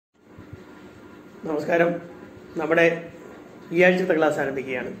നമസ്കാരം. നമ്മുടെ ഈ ആഴ്ചത്തെ ക്ലാസ്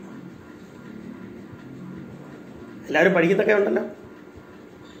ആരംഭിക്കുകയാണ്. എല്ലാവരും പഠിക്കുന്നൊക്കെ ഉണ്ടല്ലോ.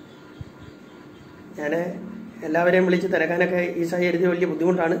 ഞാൻ എല്ലാവരെയും വിളിച്ച് തിരക്കാനൊക്കെ ഈ സാഹചര്യത്തിൽ വലിയ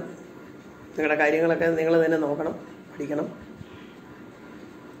ബുദ്ധിമുട്ടാണ്. നിങ്ങളുടെ കാര്യങ്ങളൊക്കെ നിങ്ങൾ തന്നെ നോക്കണം, പഠിക്കണം.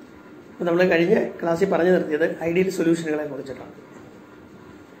 അപ്പോൾ നമ്മൾ കഴിഞ്ഞ ക്ലാസ്സിൽ പറഞ്ഞു നിർത്തിയത് ഐഡിയൽ സൊല്യൂഷനുകളെ കുറിച്ചിട്ടാണ്.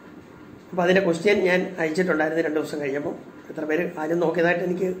 അപ്പോൾ അതിൻ്റെ ക്വസ്റ്റ്യൻ ഞാൻ അയച്ചിട്ടുണ്ടായിരുന്നു 2 ദിവസം കഴിഞ്ഞപ്പോൾ. എത്ര പേര് ആരും നോക്കിയതായിട്ട്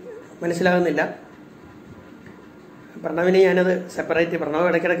എനിക്ക് മനസ്സിലാകുന്നില്ല. പ്രണവിനെ ഞാനത് സെപ്പറേറ്റ്, പ്രണവ്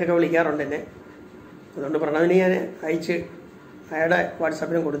ഇടയ്ക്കിടയ്ക്കൊക്കെ വിളിക്കാറുണ്ട് എന്നെ. അതുകൊണ്ട് പ്രണവിനെ ഞാൻ അയച്ച് അയാളുടെ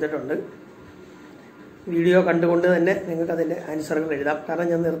വാട്സാപ്പിലും കൊടുത്തിട്ടുണ്ട്. വീഡിയോ കണ്ടുകൊണ്ട് തന്നെ നിങ്ങൾക്കതിൻ്റെ ആൻസറുകൾ എഴുതാം. കാരണം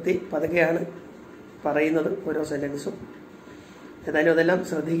ഞാൻ നിർത്തി പതുക്കെയാണ് പറയുന്നത് ഓരോ സെൻറ്റൻസും. ഏതായാലും അതെല്ലാം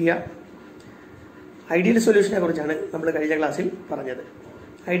ശ്രദ്ധിക്കുക. ഐഡിയൽ സൊല്യൂഷനെ കുറിച്ചാണ് നമ്മൾ കഴിഞ്ഞ ക്ലാസ്സിൽ പറഞ്ഞത്.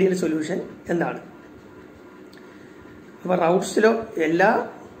 ഐഡിയൽ സൊല്യൂഷൻ എന്താണ്? അപ്പോൾ റൗട്ട്സിലോ എല്ലാ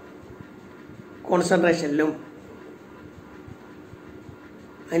കോൺസെൻട്രേഷനിലും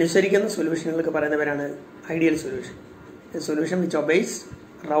അനുസരിക്കുന്ന സൊല്യൂഷനുകൾക്ക് പറയുന്നവരാണ് ideal solution. Solution which ഒബെയ്സ്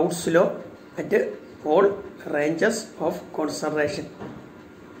routes law at all ranges of concentration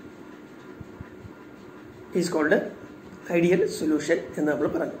is called ideal solution എന്ന് നമ്മൾ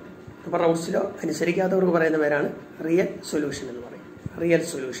പറഞ്ഞു. അപ്പോൾ റൗട്ട്സ് ലോ അനുസരിക്കാത്തവർക്ക് പറയുന്ന പേരാണ് റിയൽ സൊല്യൂഷൻ എന്ന് പറയും. Real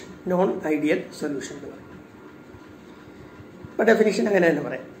solution, non ideal solution എന്ന് പറയും. അപ്പോൾ ഡെഫിനിഷൻ അങ്ങനെ തന്നെ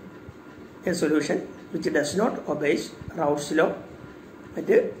പറയാം. A solution which does not ഒബെയ്സ് routes law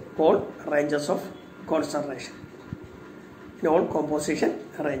at all ranges of concentration in all composition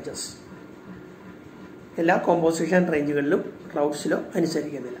ranges. എല്ലാ composition റേഞ്ചുകളിലും routes law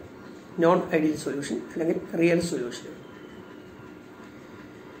അനുസരിക്കുന്നില്ല. Non ideal solution അല്ലെങ്കിൽ റിയൽ സൊല്യൂഷൻ.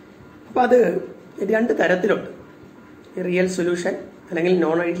 അപ്പോൾ അത് 2 തരത്തിലുണ്ട്. റിയൽ സൊല്യൂഷൻ അല്ലെങ്കിൽ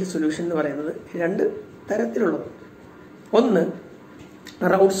നോൺ ഐഡിയൽ സൊല്യൂഷൻ എന്ന് പറയുന്നത് 2 തരത്തിലുള്ളത്. ഒന്ന്,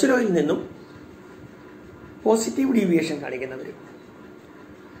 റൗട്ട്സ് ലോയിൽ നിന്നും positive deviation കാണിക്കുന്നവർ.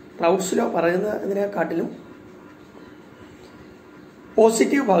 Routes law പറയുന്നതിനെക്കാട്ടിലും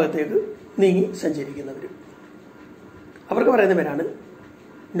positive ഭാഗത്തേക്ക് നീങ്ങി സഞ്ചരിക്കുന്നവർ. അവർക്ക് പറയുന്ന പേരാണ്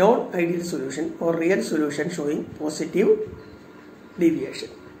non ideal solution or real solution showing positive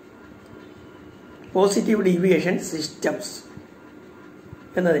deviation. Positive deviation systems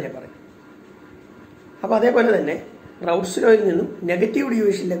എന്നതിനെ പറയും. അപ്പോൾ അതേപോലെ തന്നെ റൗട്ട്സ് ലോയിൽ നിന്നും നെഗറ്റീവ്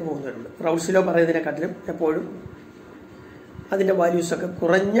ഡീവിയേഷനിലേക്ക് പോകുന്നവരുണ്ട്. റൗട്ട്സ് ലോ പറയുന്നതിനെക്കാട്ടിലും എപ്പോഴും അതിൻ്റെ വാല്യൂസൊക്കെ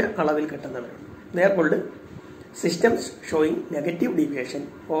കുറഞ്ഞ അളവിൽ കിട്ടുന്നവരുണ്ട്. നേർകൊണ്ട് systems showing negative deviation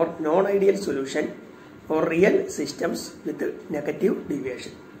or non ideal solution or real systems with negative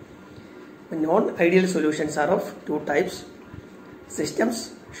deviation. Non ideal solutions R of 2 types: systems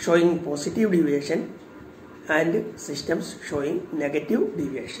showing positive deviation and systems showing negative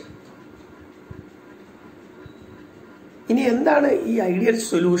deviation. ഇനി എന്താണ് ഈ ideal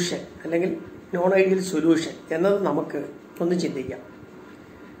solution അല്ലെങ്കിൽ non ideal solution എന്നത് നമുക്ക് ഒന്ന് ചിന്തിക്കാം.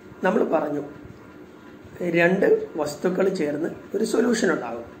 നമ്മൾ പറഞ്ഞു 2 വസ്തുക്കൾ ചേർന്ന് ഒരു സൊല്യൂഷൻ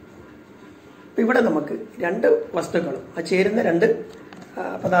ഉണ്ടാകും. അപ്പം ഇവിടെ നമുക്ക് 2 വസ്തുക്കളും ആ ചേരുന്ന 2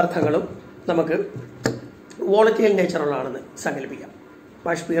 പദാർത്ഥങ്ങളും നമുക്ക് വോളറ്റൈൽ നേച്ചറുള്ളതാണെന്ന് സങ്കല്പിക്കാം.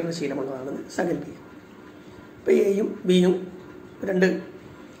 ബാഷ്പീകരണ ശീലമുള്ളതാണെന്ന് സങ്കല്പിക്കാം. ഇപ്പോൾ എയും ബിയും 2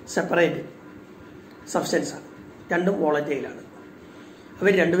 സെപ്പറേറ്റ് സബ്സ്റ്റൻസാണ്. 2 വോളറ്റൈലാണ്.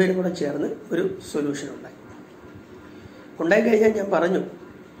 അവർ 2 പേരും കൂടെ ചേർന്ന് ഒരു സൊല്യൂഷൻ ഉണ്ടായിക്കഴിഞ്ഞാൽ ഞാൻ പറഞ്ഞു,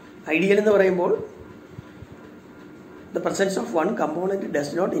 ഐഡിയൽ എന്ന് പറയുമ്പോൾ the presence of one component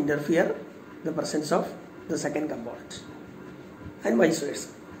does not interfere the presence of the second component and vice versa.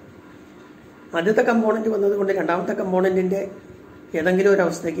 ആദ്യത്തെ കമ്പോണൻറ്റ് വന്നതുകൊണ്ട് രണ്ടാമത്തെ കമ്പോണൻറ്റിൻ്റെ ഏതെങ്കിലും ഒരു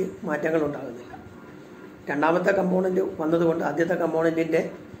അവസ്ഥയ്ക്ക് മാറ്റങ്ങൾ ഉണ്ടാകുന്നില്ല. രണ്ടാമത്തെ കമ്പോണൻറ്റ് വന്നതുകൊണ്ട് ആദ്യത്തെ കമ്പോണൻറ്റിൻ്റെ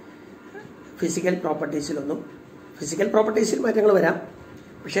ഫിസിക്കൽ പ്രോപ്പർട്ടീസിൽ മാറ്റങ്ങൾ വരാം.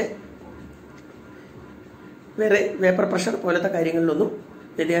 പക്ഷേ വേറെ വേപ്പർ പ്രഷർ പോലത്തെ കാര്യങ്ങളിലൊന്നും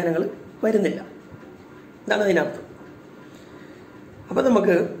വ്യതിയാനങ്ങൾ വരുന്നില്ല. ഇതാണ് അതിനർത്ഥം. അപ്പം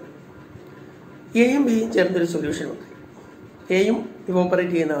നമുക്ക് എയും ബിയും ചേർന്നൊരു സൊല്യൂഷൻ ഉണ്ട്. എയും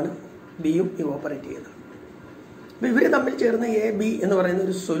ഇവോപ്പറേറ്റ് ചെയ്യുന്നതാണ്, ബിയും ഇവോപ്പറേറ്റ് ചെയ്യുന്നതാണ്. അപ്പോൾ ഇവർ തമ്മിൽ ചേർന്ന് എ ബി എന്ന് പറയുന്ന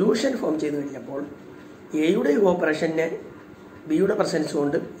ഒരു സൊല്യൂഷൻ ഫോം ചെയ്ത് കഴിഞ്ഞപ്പോൾ എയുടെ ഇവോപ്പറേഷന് ബിയുടെ പ്രസൻസ്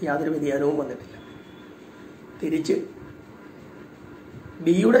കൊണ്ട് യാതൊരു വ്യതിയാനവും വന്നിട്ടില്ല. തിരിച്ച്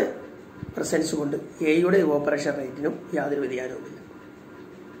ബിയുടെ പ്രസൻസ് കൊണ്ട് എയുടെ ഇവോപ്പറേഷൻ റേറ്റിനും യാതൊരു വ്യതിയാനവുമില്ല.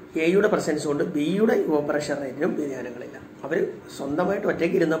 എയുടെ പ്രസൻസ് കൊണ്ട് ബിയുടെ ഇവോപ്പറേഷൻ റേറ്റിനും വ്യതിയാനങ്ങളില്ല. അവർ സ്വന്തമായിട്ട്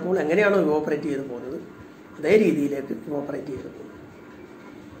ഒറ്റയ്ക്ക് ഇരുന്നപ്പോൾ എങ്ങനെയാണോ ഇവോപ്പറേറ്റ് ചെയ്ത് പോകുന്നത് അതേ രീതിയിലേക്ക് ഇവോപ്പറേറ്റ് ചെയ്ത് പോകുന്നു.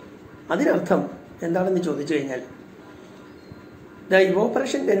 അതിനർത്ഥം എന്താണെന്ന് ചോദിച്ചു കഴിഞ്ഞാൽ the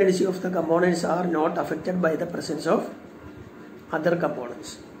evaporation tendency of the components are not affected by the presence of other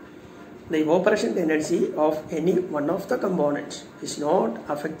components. the evaporation tendency of any one of the components is not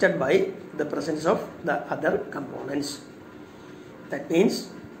affected by the presence of the other components. That means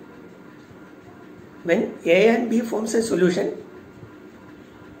when A and B forms a solution,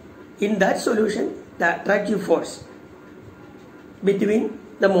 in that solution the attractive force between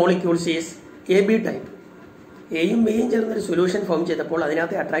the molecules is AB type. എയും ബിയും ചേർന്നൊരു solution form ചെയ്തപ്പോൾ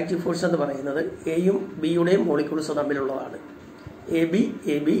അതിനകത്തെ attractive force എന്ന് പറയുന്നത് എയും ബിയുടെയും molecules തമ്മിലുള്ളതാണ്. A B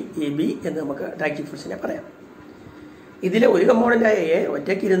A B A B എന്ന് നമുക്ക് അട്രാക്റ്റീവ് ഫോഴ്സിനെ പറയാം. ഇതിലെ ഒരു കമ്പോണൻ്റായ എ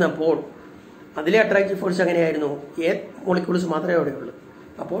ഒറ്റയ്ക്ക് ഇരുന്നപ്പോൾ അതിലെ അട്രാക്റ്റീവ് ഫോഴ്സ് എങ്ങനെയായിരുന്നു? എ മോളിക്യൂൾസ് മാത്രമേ അവിടെയുള്ളൂ.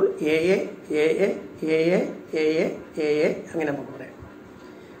 അപ്പോൾ A A A A A A A A A A അങ്ങനെ നമുക്ക് പറയാം.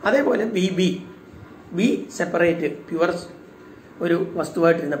 അതേപോലെ B B B separate pure ഒരു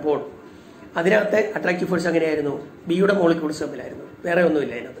വസ്തുവായിട്ടിരുന്നപ്പോൾ അതിനകത്തെ അട്രാക്റ്റീവ് ഫോഴ്സ് എങ്ങനെയായിരുന്നു? ബിയുടെ മോളിക്യൂൾസ് തമ്മിലായിരുന്നു, വേറെ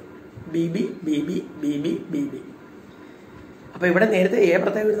ഒന്നുമില്ല അതിനകത്ത്. B B B B B B B B. അപ്പോൾ ഇവിടെ നേരത്തെ എ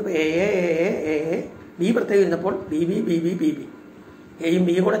പ്രത്യേകം ഇരുന്നപ്പോൾ A A A A A, B പ്രത്യേകം ഇരുന്നപ്പോൾ B B B B B B, എയും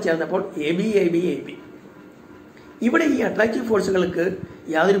ബിയും കൂടെ ചേർന്നപ്പോൾ A B A B A B. ഇവിടെ ഈ അട്രാക്റ്റീവ് ഫോഴ്സുകൾക്ക്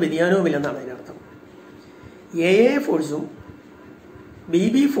യാതൊരു വ്യതിയാനവുമില്ലെന്നാണ് അതിനർത്ഥം. എ എ ഫോഴ്സും ബി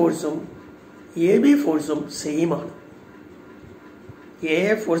ബി ഫോഴ്സും എ ബി ഫോഴ്സും സെയിം ആണ്. എ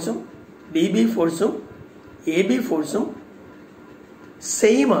എ ഫോഴ്സും ബി ബി ഫോഴ്സും എ ബി ഫോഴ്സും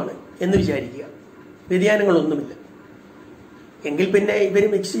സെയിം ആണ് എന്ന് വിചാരിക്കുക, വ്യതിയാനങ്ങളൊന്നുമില്ല. എങ്കിൽ പിന്നെ ഇവർ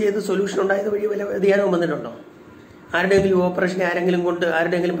മിക്സ് ചെയ്ത് സൊല്യൂഷൻ ഉണ്ടായത് വഴി വല്ല വ്യതിയാനവും വന്നിട്ടുണ്ടോ? ആരുടെയെങ്കിലും ഓപ്പറേഷനെ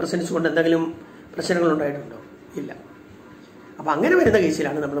ആരുടെയെങ്കിലും പ്രസൻസ് കൊണ്ട് എന്തെങ്കിലും പ്രശ്നങ്ങൾ ഉണ്ടായിട്ടുണ്ടോ? ഇല്ല. അപ്പം അങ്ങനെ വരുന്ന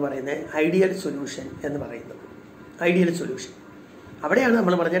കേസിലാണ് നമ്മൾ പറയുന്നത് ഐഡിയൽ സൊല്യൂഷൻ എന്ന് പറയുന്നത്. ഐഡിയൽ സൊല്യൂഷൻ അവിടെയാണ്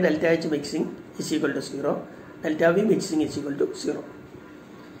നമ്മൾ പറഞ്ഞ delta H mixing is equal to 0, delta V mixing is equal to 0.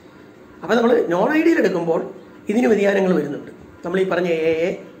 അപ്പോൾ നമ്മൾ നോൺ ഐഡിയൽ എടുക്കുമ്പോൾ ഇതിന് വ്യതിയാനങ്ങൾ വരുന്നുണ്ട്. നമ്മൾ ഈ പറഞ്ഞ A A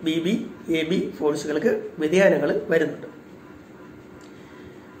B B A B ഫോഴ്സുകൾക്ക് വ്യതിയാനങ്ങൾ വരുന്നുണ്ട്.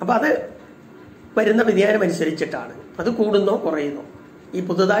 അപ്പോൾ അത് വരുന്ന വ്യതിയാനം അനുസരിച്ചിട്ടാണ് അത് കൂടുന്നോ കുറയുന്നോ. ഈ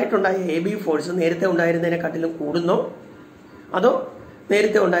പുതുതായിട്ടുണ്ടായ എ ബി ഫോഴ്സ് നേരത്തെ ഉണ്ടായിരുന്നതിനെക്കാട്ടിലും കൂടുന്നോ അതോ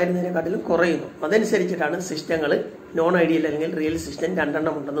നേരത്തെ ഉണ്ടായിരുന്നതിനെക്കാട്ടിലും കുറയുന്നോ, അതനുസരിച്ചിട്ടാണ് സിസ്റ്റങ്ങൾ നോൺ ഐഡിയൽ അല്ലെങ്കിൽ റിയൽ സിസ്റ്റം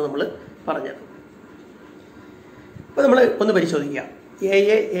രണ്ടെണ്ണം ഉണ്ടെന്ന് നമ്മൾ പറഞ്ഞത്. അപ്പോൾ നമ്മൾ ഒന്ന് പരിശോധിക്കുക. എ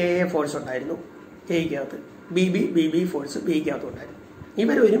എ ഫോഴ്സ് ഉണ്ടായിരുന്നു എയ്ക്കകത്ത്, B B B B force ബിക്കകത്തും ഉണ്ടായിരുന്നു.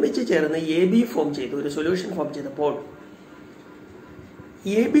 ഇവർ ഒരുമിച്ച് ചേർന്ന് എ ബി ഫോം ചെയ്തു, ഒരു സൊല്യൂഷൻ ഫോം ചെയ്തപ്പോൾ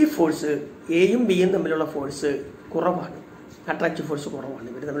എ ബി ഫോഴ്സ് എയും ബിയും തമ്മിലുള്ള ഫോഴ്സ് കുറവാണ്, അട്രാക്റ്റീവ് ഫോഴ്സ് കുറവാണ്.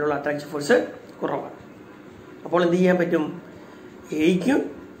 ഇവർ തമ്മിലുള്ള അട്രാക്റ്റീവ് ഫോഴ്സ് കുറവാണ്. അപ്പോൾ എന്ത് ചെയ്യാൻ പറ്റും? എയ്ക്കും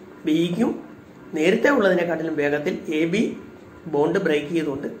ബിക്കും നേരത്തെ ഉള്ളതിനെക്കാട്ടിലും വേഗത്തിൽ എ ബി ബോണ്ട് ബ്രേക്ക്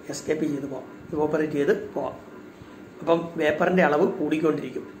ചെയ്തുകൊണ്ട് എസ്കേപ്പ് ചെയ്ത് പോവാം, ഇവോപ്പറേറ്റ് ചെയ്ത് പോവാം. അപ്പം വേപ്പറിൻ്റെ അളവ്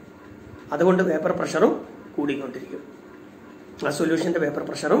കൂടിക്കൊണ്ടിരിക്കും, അതുകൊണ്ട് വേപ്പർ പ്രഷറും കൂടിക്കൊണ്ടിരിക്കും, ആ സൊല്യൂഷൻ്റെ വേപ്പർ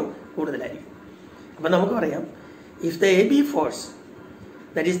പ്രഷറും കൂടുതലായിരിക്കും. അപ്പം നമുക്ക് പറയാം, if the A B force,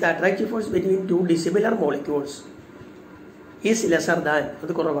 that is the attractive force between two dissimilar molecules, is lesser than,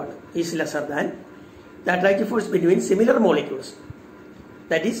 അത് കുറവാണ്, is lesser than the attractive force between similar molecules,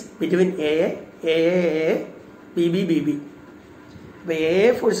 that is between A B B B B. അപ്പോൾ A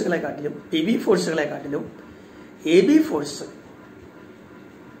ഫോഴ്സുകളെക്കാട്ടിലും B B ഫോഴ്സുകളെക്കാട്ടിലും A B force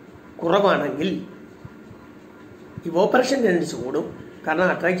കുറവാണെങ്കിൽ evaporation tendency കൂടും, കാരണം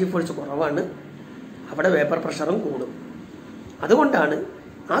attractive force കുറവാണ്, അവിടെ vapour പ്രഷറും കൂടും. അതുകൊണ്ടാണ്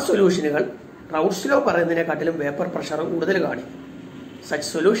ആ സൊല്യൂഷനുകൾ റൗട്ട്സ് ലോ പറയുന്നതിനെക്കാട്ടിലും വേപ്പർ പ്രഷർ കൂടുതൽ കാണിക്കും. Such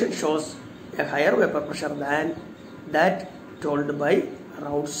solution shows A higher vapour pressure than that told by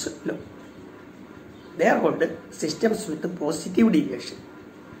routes law. They are called systems with positive deviation.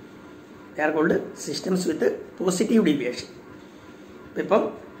 They are called systems with positive deviation. ഇപ്പം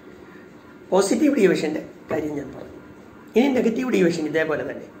positive ഡീവിയേഷൻ്റെ കാര്യം ഞാൻ പറഞ്ഞു. ഇനി negative deviation ഇതേപോലെ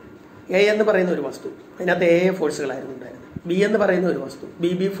തന്നെ. A എന്ന് പറയുന്ന ഒരു വസ്തു, അതിനകത്ത് എ ഫോഴ്സുകളായിരുന്നു ഉണ്ടായിരുന്നത്. ബി എന്ന് പറയുന്ന ഒരു വസ്തു,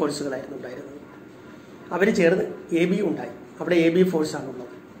 ബി ബി ഫോഴ്സുകളായിരുന്നു ഉണ്ടായിരുന്നത്. അവർ ചേർന്ന് എ ബി ഉണ്ടായി, അവിടെ എ ബി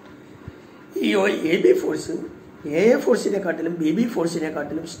ഫോഴ്സാണുള്ളത്. ഈ A B force A ഫോഴ്സിനെക്കാട്ടിലും B B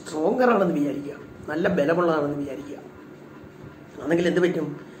ഫോഴ്സിനെക്കാട്ടിലും stronger ആണെന്ന് വിചാരിക്കുക, നല്ല ബലമുള്ളതാണെന്ന് വിചാരിക്കുക. ആണെങ്കിൽ എന്ത് പറ്റും?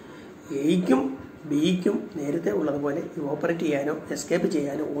 എയ്ക്കും ബിക്കും നേരത്തെ ഉള്ളതുപോലെ ഇവോപ്പറേറ്റ് ചെയ്യാനോ എസ്കേപ്പ്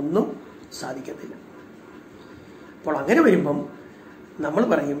ചെയ്യാനോ ഒന്നും സാധിക്കത്തില്ല. അപ്പോൾ അങ്ങനെ വരുമ്പം നമ്മൾ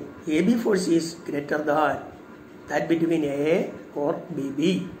പറയും A B force is greater than that between A or BB,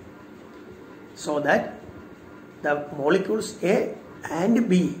 so that the molecules A and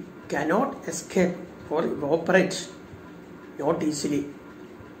B cannot escape or evaporate not easily.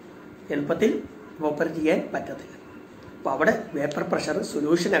 എളുപ്പത്തിൽ ഇവോപ്പറേറ്റ് ചെയ്യാൻ പറ്റത്തില്ല. അപ്പോൾ അവിടെ വേപ്പർ പ്രഷർ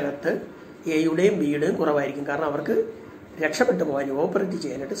സൊല്യൂഷനകത്ത് എയുടെയും ബിയുടെയും കുറവായിരിക്കും, കാരണം അവർക്ക് രക്ഷപ്പെട്ടു പോകാൻ ഇവോപ്പറേറ്റ്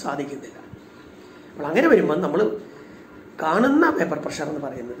ചെയ്യാനായിട്ട് സാധിക്കുന്നില്ല. അപ്പോൾ അങ്ങനെ വരുമ്പോൾ നമ്മൾ കാണുന്ന വേപ്പർ പ്രഷർ എന്ന്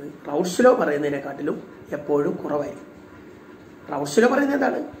പറയുന്നത് റൗട്ട്സ് ലോ പറയുന്നതിനെക്കാട്ടിലും എപ്പോഴും കുറവായിരിക്കും. റൗട്ട്സ് ലോ പറയുന്നത്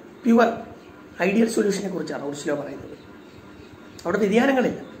എന്താണ്? പ്യുവർ ഐഡിയൽ സൊല്യൂഷനെ കുറിച്ചാണ് റൗൾട്ട്സ് ലോ പറയുന്നത്. അവിടെ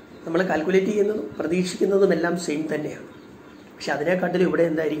വ്യതിയാനങ്ങളില്ല. നമ്മൾ കാൽക്കുലേറ്റ് ചെയ്യുന്നതും പ്രതീക്ഷിക്കുന്നതും എല്ലാം സെയിം തന്നെയാണ്. പക്ഷെ അതിനെക്കാട്ടിലും ഇവിടെ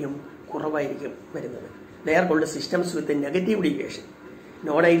എന്തായിരിക്കും, കുറവായിരിക്കും വരുന്നത്. They are called systems with negative deviation.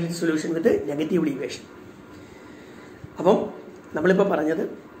 Non ideal solution with negative deviation. അപ്പം നമ്മളിപ്പോൾ പറഞ്ഞത്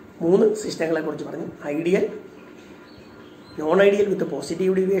 3 സിസ്റ്റങ്ങളെ കുറിച്ച് പറഞ്ഞു. ഐഡിയൽ, നോൺ ഐഡിയൽ വിത്ത്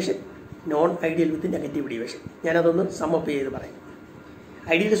പോസിറ്റീവ് ഡീവിയേഷൻ, നോൺ ഐഡിയൽ വിത്ത് നെഗറ്റീവ് ഡീവിയേഷൻ. ഞാനതൊന്ന് സമ്മപ്പ് ചെയ്ത് പറയാം.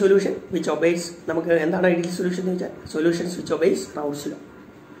 ഐഡിയൽ സൊല്യൂഷൻ വിച്ച് ഒബെയ്സ്, നമുക്ക് എന്താണ് ഐഡിയൽ സൊല്യൂഷൻ എന്ന് വെച്ചാൽ സൊല്യൂഷൻസ് വിച്ച് ഒബെയ്സ് റൗൾട്ട്സ് ലോ.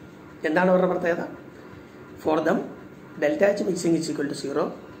 എന്താണ് അവരുടെ പ്രത്യേകത? For them delta H mixing is equal to 0,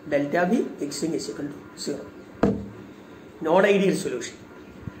 delta B mixing is equal to 0. Non ideal solution,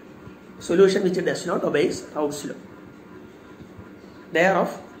 solution which does not ഒബെയ്സ് റൗൾട്ട്സ് law. They are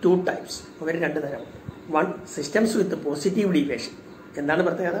of 2 types. Our 2 തരമുണ്ട്. 1 systems with positive deviation. എന്താണ്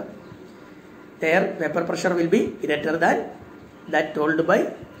പ്രത്യേകത? their vapor pressure will be greater than that told by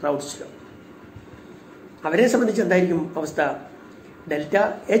റൗൾട്ട്സ് law. അവരെ സംബന്ധിച്ച് എന്തായിരിക്കും അവസ്ഥ? Delta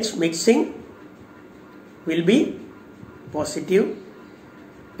H mixing will be positive,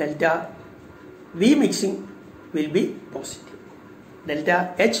 delta V mixing will be positive. Delta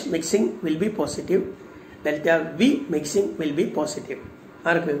H mixing will be positive, delta V mixing will be positive.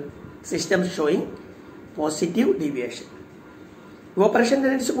 Arc? System showing positive deviation. Evaporation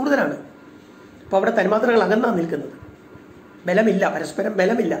tendency കൂടുതലാണ്. അപ്പോൾ അവിടെ തന്മാത്രകൾ അകന്നാണ് നിൽക്കുന്നത്. ബലമില്ല, പരസ്പരം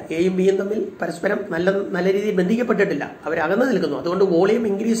ബലമില്ല. എയും ബിയും തമ്മിൽ പരസ്പരം നല്ല രീതിയിൽ ബന്ധിക്കപ്പെട്ടിട്ടില്ല. അവർ അകന്നു നിൽക്കുന്നു. അതുകൊണ്ട് വോളിയം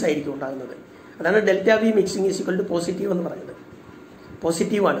ഇൻക്രീസ് ആയിരിക്കും ഉണ്ടാകുന്നത്. അതാണ് delta V mixing is equal to positive എന്ന് പറയുന്നത്.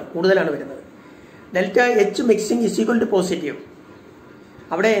 പോസിറ്റീവാണ്, കൂടുതലാണ് വരുന്നത്. Delta H mixing is equal to positive.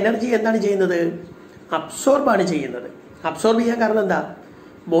 അവിടെ എനർജി എന്താണ് ചെയ്യുന്നത്? അബ്സോർബാണ് ചെയ്യുന്നത്. അബ്സോർബ് ചെയ്യാൻ കാരണം എന്താ?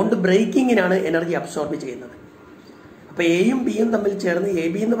 ബോണ്ട് ബ്രേക്കിങ്ങിനാണ് എനർജി അബ്സോർബ് ചെയ്യുന്നത്. അപ്പോൾ എയും ബിയും തമ്മിൽ ചേർന്ന് എ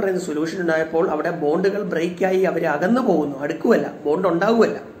ബി എന്ന് പറയുന്ന സൊല്യൂഷൻ ഉണ്ടായപ്പോൾ അവിടെ ബോണ്ടുകൾ ബ്രേക്കായി അവർ അകന്നു പോകുന്നു, അടുക്കുമല്ല, ബോണ്ട്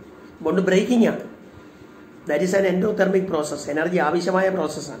ഉണ്ടാവുമല്ല. ബോണ്ട് ബ്രേക്കിംഗ് ആണ്. That is an endothermic process. Energy ആവശ്യമായ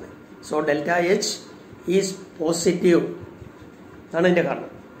പ്രോസസ്സാണ്. So delta H is positive ആണ് അതിൻ്റെ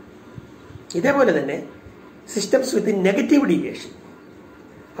കാരണം. ഇതേപോലെ തന്നെ സിസ്റ്റംസ് വിത്ത് നെഗറ്റീവ് ഡീവിയേഷൻ.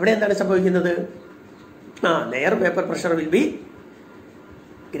 അവിടെ എന്താണ് സംഭവിക്കുന്നത്? their vapor pressure will be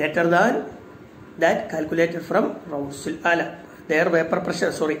greater than that calculated from റൗൾട്ട്സ് law. their vapor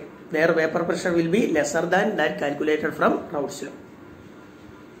pressure will be lesser than that calculated from റൗൾട്ട്സ് law.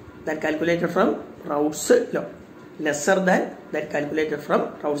 that calculated from റൗൾട്ട്സ് law, lesser than that calculated from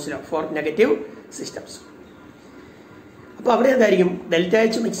റൗൾട്ട്സ് law for negative systems. അപ്പോൾ അവിടെ എന്തായിരിക്കും? Delta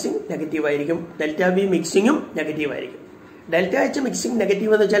H mixing negative ആയിരിക്കും, delta B മിക്സിംഗും negative ആയിരിക്കും. Delta H mixing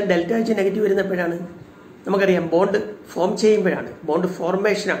negative എന്ന് വെച്ചാൽ delta H negative വരുന്നപ്പോഴാണ് നമുക്കറിയാം bond form ചെയ്യുമ്പോഴാണ്. Bond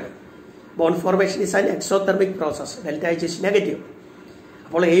ഫോർമേഷനാണ്. Bond formation is an exothermic process. Delta H is negative.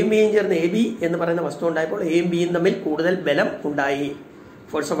 അപ്പോൾ എയും ബിയും ചേർന്ന് എ ബി എന്ന് പറയുന്ന വസ്തു ഉണ്ടായപ്പോൾ എയും ബിയും തമ്മിൽ കൂടുതൽ ബലം ഉണ്ടായി,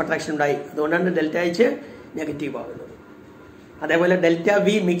 ഫോഴ്സ് ഓഫ് അട്രാക്ഷൻ ഉണ്ടായി. അതുകൊണ്ടാണ് ഡെൽറ്റ എച്ച് നെഗറ്റീവ് ആകുന്നത്. അതേപോലെ delta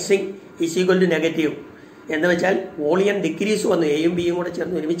V mixing is equal to negative എന്ന് വെച്ചാൽ വോളിയം ഡിക്രീസ് വന്നു. എയും ബിയും കൂടെ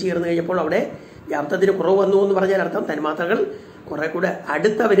ചേർന്ന് ഒരുമിച്ച് ചേർന്ന് കഴിഞ്ഞപ്പോൾ അവിടെ വ്യാപ്തത്തിന് കുറവ് വന്നു എന്ന് പറഞ്ഞാൽ അർത്ഥം തന്മാത്രകൾ കുറെ കൂടെ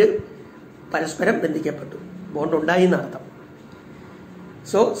അടുത്തവർ പരസ്പരം ബന്ധിക്കപ്പെട്ടു, ബോണ്ട് ഉണ്ടായി എന്നർത്ഥം.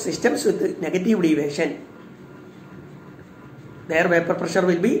 So systems with negative deviation, their vapor pressure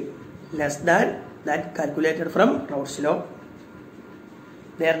will be less than that calculated from റൗൾട്ട്സ് law.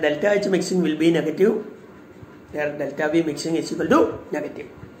 their delta H mixing will be negative, their delta V mixing is equal to negative.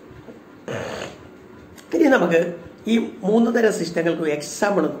 ഇനി നമുക്ക് ഈ 3 തരം സിസ്റ്റങ്ങൾക്ക്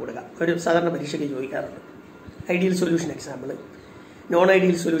example ഒന്ന് കൊടുക്കാം. ഒരു സാധാരണ പരീക്ഷയ്ക്ക് ചോദിക്കാറുണ്ട്. Ideal solution example, non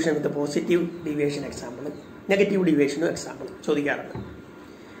ideal solution with positive deviation example, negative ഡീവിയേഷനും example ചോദിക്കാറുണ്ട്.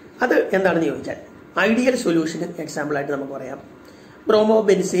 അത് എന്താണെന്ന് ചോദിച്ചാൽ ഐഡിയൽ സൊല്യൂഷന് എക്സാമ്പിളായിട്ട് നമുക്ക് പറയാം bromo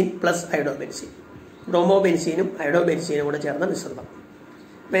benzene plus iodo benzene. Bromo ബെൻസീനും iodo ബെൻസീനും കൂടെ ചേർന്ന മിശ്രിതം.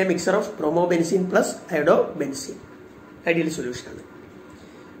 അപ്പോൾ mixer of bromo benzene plus iodo benzene ideal സൊല്യൂഷനാണ്.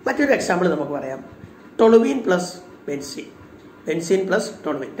 മറ്റൊരു എക്സാമ്പിൾ നമുക്ക് പറയാം toluene plus benzene, benzene plus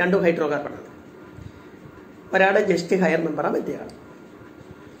toluene. 2 ഹൈഡ്രോകാർബണാണ്. ഒരാളുടെ ജസ്റ്റ് ഹയർ നമ്പറാണ് മറ്റേയാൾ.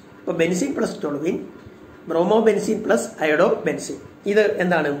 അപ്പോൾ benzene plus toluene, bromo benzene plus iodo benzene. ഇത്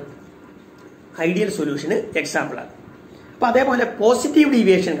എന്താണ്? ഐഡിയൽ സൊല്യൂഷന് എക്സാമ്പിളാണ്. അപ്പോൾ അതേപോലെ പോസിറ്റീവ്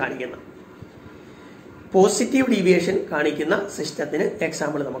ഡീവിയേഷൻ കാണിക്കുന്ന സിസ്റ്റത്തിന്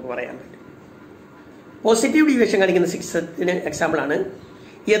എക്സാമ്പിൾ നമുക്ക് പറയാൻ പറ്റും. പോസിറ്റീവ് ഡീവിയേഷൻ കാണിക്കുന്ന സിസ്റ്റത്തിന് എക്സാമ്പിളാണ്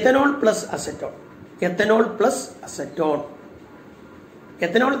ethanol plus acetone. Ethanol plus acetone.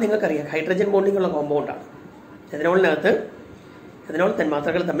 Ethanol നിങ്ങൾക്കറിയാം ഹൈഡ്രജൻ ബോണ്ടിങ് ഉള്ള കോമ്പൗണ്ടാണ്. എത്തനോൾ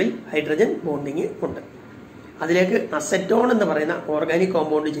തന്മാത്രകൾ തമ്മിൽ ഹൈഡ്രജൻ ബോണ്ടിങ് ഉണ്ട്. അതിലേക്ക് അസറ്റോൺ എന്ന് പറയുന്ന ഓർഗാനിക്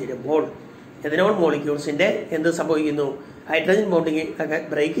കോമ്പൗണ്ട് ചേരുമ്പോൾ എഥനോൾ മോളിക്യൂൾസിന്റെ എന്ത് സംഭവിക്കുന്നു? ഹൈഡ്രജൻ ബോണ്ടിങ് ഒക്കെ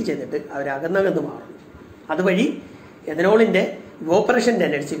ബ്രേക്ക് ചെയ്തിട്ട് അവർ അകന്നകന്ന് മാറും. അതുവഴി എഥനോളിന്റെ ഇവോപ്പറേഷൻ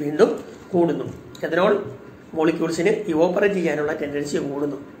ടെൻഡൻസി വീണ്ടും കൂടുന്നു. എഥനോൾ മോളിക്യൂൾസിന് ഇവോപ്പറേറ്റ് ചെയ്യാനുള്ള ടെൻഡൻസി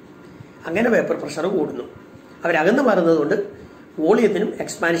കൂടുന്നു. അങ്ങനെ വേപ്പർ പ്രഷർ കൂടുന്നു. അവരകന്ന് മാറുന്നതുകൊണ്ട് വോളിയത്തിനും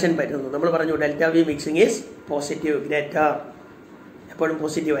എക്സ്പാൻഷൻ പറ്റുന്നു. നമ്മൾ പറഞ്ഞു delta V mixing is positive, greater എപ്പോഴും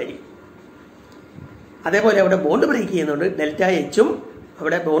പോസിറ്റീവ് ആയിരിക്കും. അതേപോലെ അവിടെ ബോണ്ട് ബ്രേക്ക് ചെയ്യുന്നുണ്ട്. ഡെൽറ്റ എച്ചും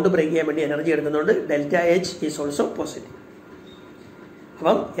അവിടെ ബോണ്ട് ബ്രേക്ക് ചെയ്യാൻ വേണ്ടി എനർജി എടുക്കുന്നുണ്ട്. Delta H is also positive.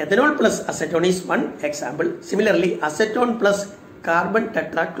 അപ്പം ethanol plus acetone is one example. Similarly acetone plus carbon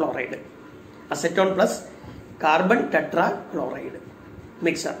tetra chloride, acetone plus carbon tetra chloride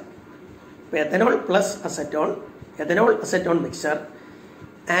mixer. Ethanol plus acetone, ethanol acetone mixer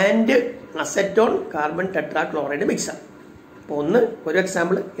and acetone carbon tetra chloride mixer. അപ്പോൾ ഒരു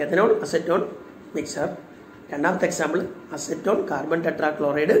example ethanol acetone mixer, രണ്ടാമത്തെ example acetone carbon tetra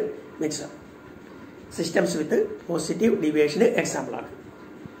chloride mixer. Systems വിത്ത് positive ഡീവിയേഷന് എക്സാമ്പിളാണ്.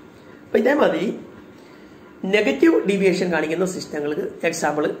 അപ്പോൾ ഇതേമാതിരി negative deviation കാണിക്കുന്ന സിസ്റ്റങ്ങൾക്ക്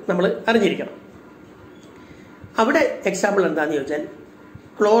example നമ്മൾ അറിഞ്ഞിരിക്കണം. അവിടെ എക്സാമ്പിൾ എന്താണെന്ന് ചോദിച്ചാൽ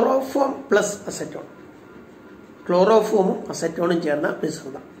ക്ലോറോഫോം പ്ലസ് അസറ്റോൺ, ക്ലോറോഫോമും അസറ്റോണും ചേർന്ന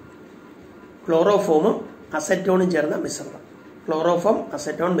മിശ്രിതം, ക്ലോറോഫോമും അസറ്റോണും ചേർന്ന മിശ്രിതം. Chloroform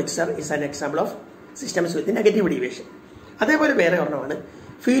acetone mixer is an example of systems with negative deviation. അതേപോലെ വേറെ ഒരെണ്ണമാണ്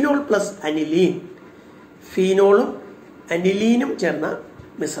ഫീനോൾ പ്ലസ് അനിലീൻ, ഫീനോളും അനിലീനും ചേർന്ന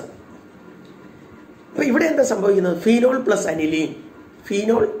മിശ്രിതം. അപ്പോൾ ഇവിടെ എന്താ സംഭവിക്കുന്നത്? Phenol plus aniline,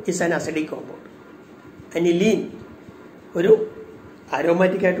 phenol is an acidic compound, aniline ഒരു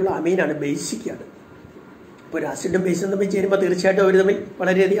അരോമാറ്റിക് ആയിട്ടുള്ള അമീനാണ്, ബേസിക്കാണ്. ഇപ്പോൾ ഒരു ആസിഡും ബേസും തമ്മിൽ ചേരുമ്പോൾ തീർച്ചയായിട്ടും അവർ തമ്മിൽ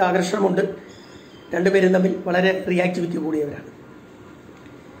വളരെയധികം ആകർഷണമുണ്ട്. രണ്ടുപേരും തമ്മിൽ വളരെ റിയാക്ടിവിറ്റി കൂടിയവരാണ്.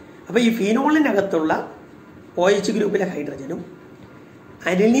 അപ്പോൾ ഈ ഫീനോളിനകത്തുള്ള OH ഗ്രൂപ്പിലെ ഹൈഡ്രജനും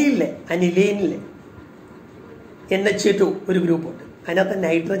അനിലീനിലെ NH2 ഒരു ഗ്രൂപ്പുണ്ട്, അതിനകത്ത്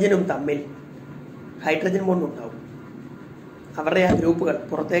നൈട്രജനും തമ്മിൽ ഹൈഡ്രജൻ ബോണ്ട് ഉണ്ടാവും. അവരുടെ ആ ഗ്രൂപ്പുകൾ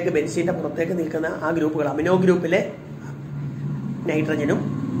പുറത്തേക്ക്, ബെൻസീൻ്റെ പുറത്തേക്ക് നിൽക്കുന്ന ആ ഗ്രൂപ്പുകൾ, അമിനോ ഗ്രൂപ്പിലെ നൈട്രജനും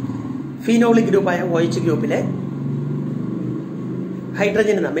ഫീനോളിക് ഗ്രൂപ്പായ OH ഗ്രൂപ്പിലെ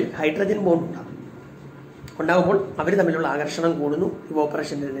ഹൈഡ്രജനും തമ്മിൽ ഹൈഡ്രജൻ ബോണ്ട് ഉണ്ടാകുമ്പോൾ അവർ തമ്മിലുള്ള ആകർഷണം കൂടുന്നു,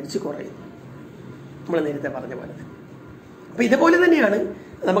 ഇവോപ്പറേഷൻ ടെൻഡൻസി കുറയുന്നു. നമ്മൾ നേരത്തെ പറഞ്ഞ പോലെ തന്നെ. അപ്പോൾ ഇതുപോലെ തന്നെയാണ്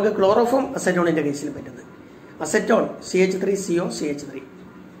നമുക്ക് ക്ലോറോഫോം അസറ്റോണിൻ്റെ കേസിൽ പറ്റുന്നത്. അസറ്റോൺ CH3CO CH3,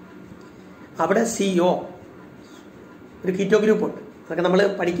 അവിടെ CO ഒരു കീറ്റോ ഗ്രൂപ്പുണ്ട്. അതൊക്കെ നമ്മൾ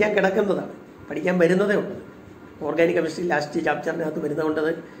പഠിക്കാൻ കിടക്കുന്നതാണ്, പഠിക്കാൻ വരുന്നതേ ഉള്ളത്. ഓർഗാനിക് കെമിസ്ട്രി ലാസ്റ്റ് ചാപ്റ്ററിനകത്ത് വരുന്നതുകൊണ്ട്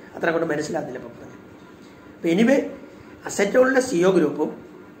അത് അത്ര കൊണ്ട് മനസ്സിലാകുന്നില്ല ഇപ്പോൾ പറഞ്ഞു. അപ്പോൾ എനിവേ അസറ്റോണിലെ CO ഗ്രൂപ്പും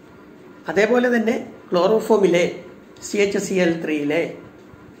അതേപോലെ തന്നെ ക്ലോറോഫോമിലെ CHCl3യിലെ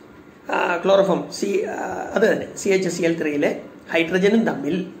ക്ലോറോഫോം അത് തന്നെ CHCl3യിലെ ഹൈഡ്രജനും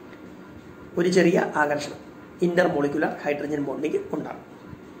തമ്മിൽ ഒരു ചെറിയ ആകർഷണം, ഇന്റർമോളിക്കുലർ ഹൈഡ്രജൻ ബോണ്ടിങ് ഉണ്ടാകും.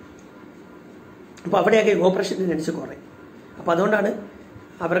 അപ്പോൾ അവിടെയൊക്കെ ഇവോപ്പറേഷൻ ടെൻഡൻസി കുറയും. അപ്പോൾ അതുകൊണ്ടാണ്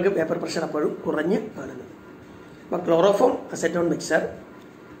അവർക്ക് വേപ്പർ പ്രഷർ അപ്പോഴും കുറഞ്ഞ് കാണുന്നത്. അപ്പോൾ chloroform acetone mixer,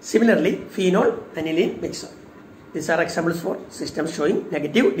 similarly phenol aniline mixer. These are examples for systems showing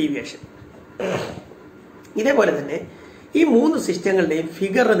negative deviation. ഇതേപോലെ തന്നെ ഈ മൂന്ന് സിസ്റ്റങ്ങളുടെയും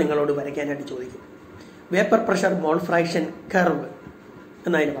ഫിഗർ നിങ്ങളോട് വരയ്ക്കാനായിട്ട് ചോദിക്കും. Vapour pressure mole fraction curve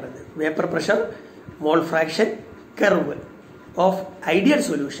എന്നതിന് പറയുന്നത്. Vapour pressure mole fraction curve of ideal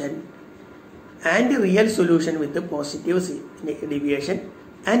solution and real solution with positive deviation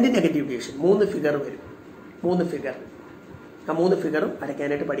and negative deviation. 3 figure വരും. 3 ഫിഗർ, ആ 3 ഫിഗറും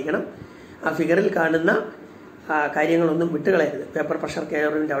വരയ്ക്കാനായിട്ട് പഠിക്കണം. ആ ഫിഗറിൽ കാണുന്ന കാര്യങ്ങളൊന്നും വിട്ടുകളയരുത്. വേപ്പർ പ്രഷർ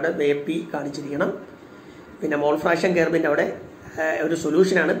കർവിൻ്റെ അവിടെ VP കാണിച്ചിരിക്കണം. പിന്നെ മോൾ ഫ്രാക്ഷൻ കർവിൻ്റെ അവിടെ ഒരു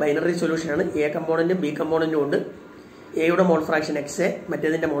സൊല്യൂഷനാണ്, ബൈനറി സൊല്യൂഷനാണ്. A കമ്പോണൻറ്റും B കമ്പോണൻറ്റും ഉണ്ട്. എയുടെ mole fraction XA,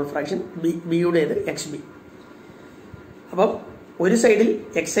 മറ്റേതിൻ്റെ mole fraction ബിയുടേത് XB. അപ്പം ഒരു സൈഡിൽ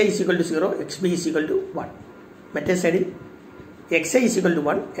XA = 0, XB = 1, മറ്റേ സൈഡിൽ XA =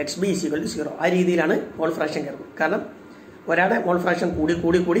 1, XB = 0. ആ രീതിയിലാണ് മോൾ ഫ്രാക്ഷൻ കർവ്. കാരണം ഒരാളുടെ മോൾ ഫ്രാക്ഷൻ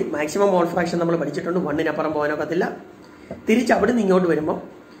കൂടി മാക്സിമം മോൾ ഫ്രാക്ഷൻ നമ്മൾ പഠിച്ചിട്ടുണ്ട്, 1-നപ്പുറം പോകാനൊക്കത്തില്ല. തിരിച്ച് അവിടെ നിന്ന് ഇങ്ങോട്ട് വരുമ്പോൾ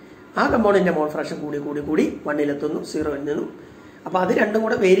ആ കമ്പോണൻറ്റിൻ്റെ മോൾ ഫ്രാക്ഷൻ കൂടി 1-ലെത്തുന്നു, 0-ൽ നിന്നും. അപ്പോൾ അത് രണ്ടും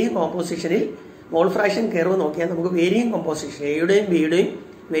കൂടെ വേരിയിങ് കോമ്പോസിഷനിൽ മോൾ ഫ്രാക്ഷൻ കർവ് നോക്കിയാൽ നമുക്ക് വേരിയിങ് കോമ്പോസിഷൻ, എയുടെയും ബിയുടെയും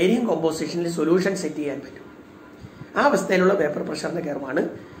വേരിയിങ് കോമ്പോസിഷനിൽ സൊല്യൂഷൻ സെറ്റ് ചെയ്യാൻ പറ്റും. ആ അവസ്ഥയിലുള്ള വേപ്പർ പ്രഷറിൻ്റെ കർവാണ്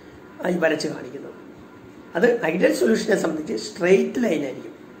ഈ വരച്ച് കാണിക്കുന്നത്. അത് ഐഡിയൽ സൊല്യൂഷനെ സംബന്ധിച്ച് സ്ട്രെയിറ്റ് ലൈൻ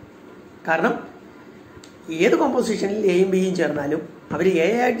ആയിരിക്കും. കാരണം ഏത് കോമ്പോസിഷനിൽ എയും ബിയും ചേർന്നാലും അവർ A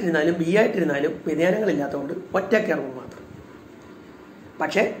ആയിട്ടിരുന്നാലും B ആയിട്ടിരുന്നാലും വ്യതിയാനങ്ങളില്ലാത്തതുകൊണ്ട് ഒറ്റ കർവ് മാത്രം.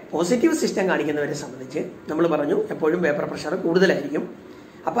 പക്ഷേ പോസിറ്റീവ് സിസ്റ്റം കാണിക്കുന്നവരെ സംബന്ധിച്ച് നമ്മൾ പറഞ്ഞു എപ്പോഴും വേപ്പർ പ്രഷർ കൂടുതലായിരിക്കും.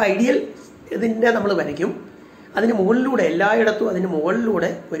 അപ്പോൾ ഐഡിയൽ ഇതിൻ്റെ നമ്മൾ വരയ്ക്കും. അതിന് മുകളിലൂടെ എല്ലായിടത്തും അതിന് മുകളിലൂടെ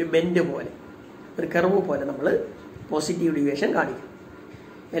ഒരു ബെൻഡ് പോലെ, ഒരു കർവ് പോലെ നമ്മൾ പോസിറ്റീവ് ഡീവിയേഷൻ കാണിക്കും.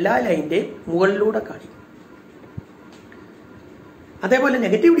 എല്ലാ ലൈൻ്റെയും മുകളിലൂടെ കാണിക്കും. അതേപോലെ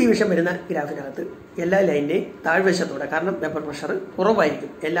നെഗറ്റീവ് ഡീവിയേഷൻ വരുന്ന ഗ്രാഫിനകത്ത് എല്ലാ ലൈനിന്റെയും താഴ്വശത്തോടെ, കാരണം വേപ്പർ പ്രഷർ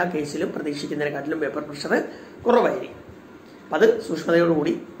കുറവായിരിക്കും, എല്ലാ കേസിലും പ്രതീക്ഷിക്കുന്നതിനെക്കാട്ടിലും വേപ്പർ പ്രഷർ കുറവായിരിക്കും. അപ്പം അത്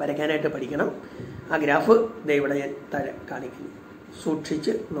സൂക്ഷ്മതയോടുകൂടി വരയ്ക്കാനായിട്ട് പഠിക്കണം. ആ ഗ്രാഫ് ഇവിടെ ഞാൻ താഴെ കാണിക്കുന്നു,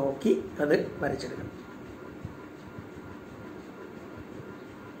 സൂക്ഷിച്ച് നോക്കി അത് വരച്ചെടുക്കണം.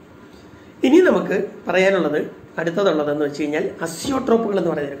 ഇനി നമുക്ക് പറയാനുള്ളത് അടുത്തതുള്ളതെന്ന് വെച്ച് കഴിഞ്ഞാൽ അസിയോട്രോപ്പുകൾ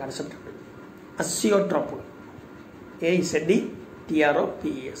എന്ന് പറയുന്നൊരു കൺസെപ്റ്റ് ഉണ്ട്. അസിയോട്രോപ്പുകൾ,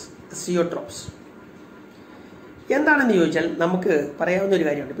 AZDTROPES, അസിയോട്രോപ്സ് എന്താണെന്ന് ചോദിച്ചാൽ നമുക്ക് പറയാവുന്ന ഒരു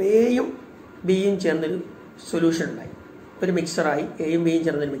കാര്യമുണ്ട്. ഇപ്പോൾ എയും ബിയും ചേർന്നൊരു സൊല്യൂഷൻ ഉണ്ടായി, ഒരു മിക്സറായി, എയും ബിയും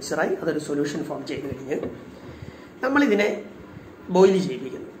ചേർന്നൊരു മിക്സറായി, അതൊരു സൊല്യൂഷൻ ഫോം ചെയ്ത് കഴിഞ്ഞ് നമ്മളിതിനെ ബോയിൽ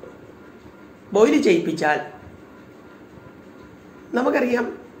ചെയ്യിപ്പിക്കുന്നു. ബോയിൽ ചെയ്യിപ്പിച്ചാൽ നമുക്കറിയാം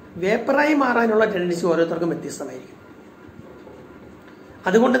വേപ്പറായി മാറാനുള്ള ടെൻഡൻസി ഓരോരുത്തർക്കും വ്യത്യസ്തമായിരിക്കും.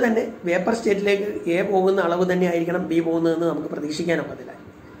 അതുകൊണ്ട് തന്നെ വേപ്പർ സ്റ്റേറ്റിലേക്ക് എ പോകുന്ന അളവ് തന്നെ ആയിരിക്കണം ബി പോകുന്നതെന്ന് നമുക്ക് പ്രതീക്ഷിക്കാനൊക്കത്തില്ല.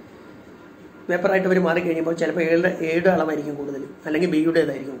 വേപ്പറായിട്ട് അവർ മാറിക്കഴിയുമ്പോൾ ചിലപ്പോൾ എയുടെ അളവായിരിക്കും കൂടുതൽ, അല്ലെങ്കിൽ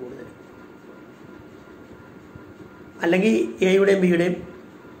ബിയുടേതായിരിക്കും കൂടുതൽ, അല്ലെങ്കിൽ എയുടെയും ബിയുടെയും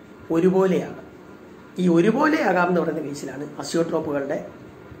ഒരുപോലെയാകാം. ഈ ഒരുപോലെയാകാം എന്ന് പറയുന്ന കേസിലാണ് അസിയോട്രോപ്പുകളുടെ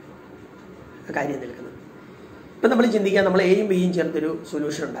കാര്യം നിൽക്കുന്നത്. ഇപ്പം നമ്മൾ ചിന്തിക്കുക, നമ്മൾ എയും ബിയും ചേർത്തൊരു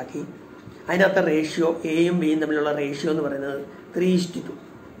സൊല്യൂഷൻ ഉണ്ടാക്കി, അതിനകത്ത് റേഷ്യോ എയും ബിയും തമ്മിലുള്ള റേഷ്യോ എന്ന് പറയുന്നത് 3:2.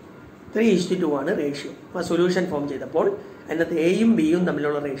 3:2 ആണ് റേഷ്യോ. ആ സൊല്യൂഷൻ ഫോം ചെയ്തപ്പോൾ അതിനകത്ത് എയും ബിയും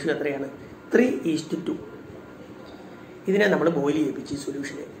തമ്മിലുള്ള റേഷ്യോ എത്രയാണ്? 3:2. ഇതിനെ നമ്മൾ ബോയിൽ ചെയ്യിപ്പിച്ച്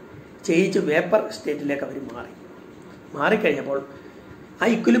സൊല്യൂഷനെ ചെയ്യിച്ച് വേപ്പർ സ്റ്റേറ്റിലേക്ക് അവർ മാറിക്കഴിഞ്ഞപ്പോൾ ആ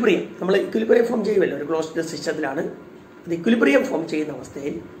ഇക്വിലിബ്രിയം, നമ്മൾ ഇക്വിലിബ്രിയം ഫോം ചെയ്യുമല്ലോ ഒരു ക്ലോസ്ഡ് സിസ്റ്റത്തിലാണ്. അത് ഇക്വിലിബ്രിയം ഫോം ചെയ്യുന്ന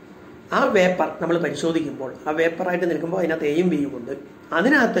അവസ്ഥയിൽ ആ വേപ്പർ നമ്മൾ പരിശോധിക്കുമ്പോൾ, ആ വേപ്പറായിട്ട് നിൽക്കുമ്പോൾ അതിനകത്ത് എയും ബിയും ഉണ്ട്.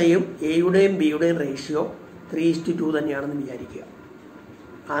 അതിനകത്തെയും എയുടെയും ബിയുടെയും റേഷ്യോ 3:2 തന്നെയാണെന്ന് വിചാരിക്കുക.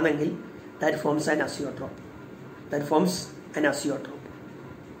 ആണെങ്കിൽ that forms an azeotrope. That forms an azeotrope.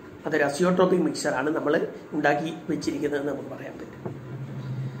 അതൊരു അസിയോട്രോപ്പിക് മിക്സറാണ് നമ്മൾ ഉണ്ടാക്കി വെച്ചിരിക്കുന്നതെന്ന് നമുക്ക് പറയാൻ പറ്റും.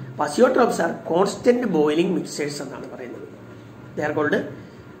 അപ്പോൾ azeotropes R constant boiling mixers എന്നാണ് പറയുന്നത്. They are called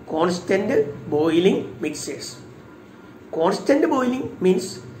constant boiling mixers. Constant boiling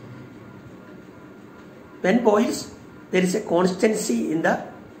means when boils there is a constancy in the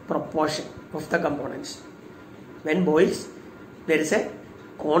proportion of the components. When boils there is a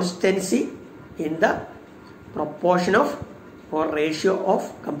constancy in the proportion of or ratio of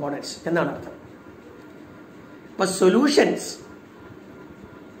components എന്നാണ് അർത്ഥം. അപ്പോൾ solutions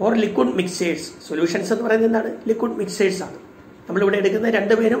or liquid mixers, solutions എന്ന് പറയുന്നത് എന്താണ്? Liquid mixers ആണ്. നമ്മളിവിടെ എടുക്കുന്ന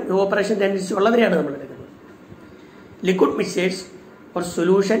രണ്ടുപേരും ഓപ്പറേഷൻ ടെൻഡൻസി ഉള്ളവരെയാണ് നമ്മൾ എടുക്കുന്നത്. Liquid mixers or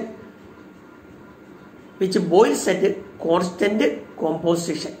solution which boils at constant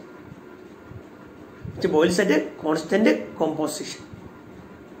composition. Which boils at constant composition.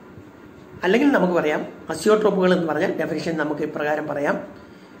 അല്ലെങ്കിൽ നമുക്ക് പറയാം അസിയോട്രോപ്പുകൾ എന്ന് പറഞ്ഞാൽ ഡെഫിനിഷൻ നമുക്ക് ഇപ്രകാരം പറയാം.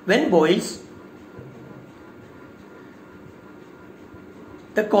 when boils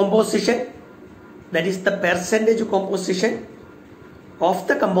the composition, that is the percentage composition of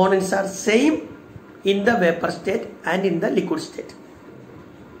the components are same in the vapor state and in the liquid state.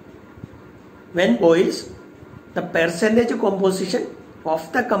 When boils, the percentage composition of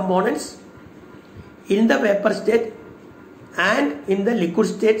the components in the vapor state and in the liquid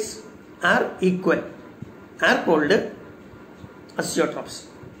states are equal, are called azeotrophs.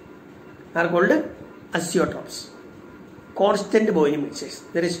 Are called azeotrophs. Constant boiling mixtures.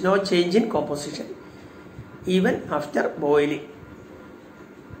 There is no change in composition even after boiling,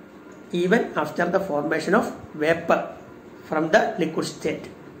 even after the formation of vapor from the liquid state,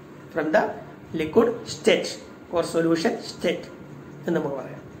 from the liquid state or solution state എന്ന് നമുക്ക്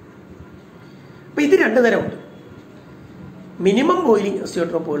പറയാം. അപ്പോൾ ഇത് രണ്ട് തരമുണ്ട്. Minimum boiling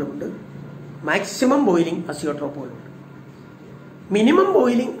അസിയോട്രോപ്പുകളുമുണ്ട്, maximum boiling അസിയോട്രോപ്പുകളുമുണ്ട്. Minimum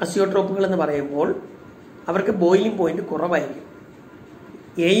boiling അസിയോട്രോപ്പുകൾ എന്ന് പറയുമ്പോൾ അവർക്ക് boiling point കുറവായിരിക്കും.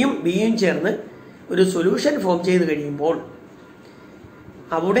 എയും ബിയും ചേർന്ന് ഒരു സൊല്യൂഷൻ ഫോം ചെയ്ത് കഴിയുമ്പോൾ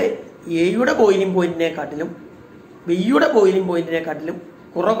അവിടെ എയുടെ ബോയിലിംഗ് പോയിന്റിനെക്കാട്ടിലും ബിയുടെ ബോയിലിംഗ് പോയിന്റിനെക്കാട്ടിലും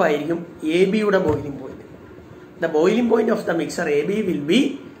കുറവായിരിക്കും എ ബിയുടെ boiling point. The boiling point of the mixer AB will be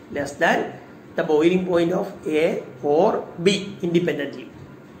less than the boiling point of A or B independently.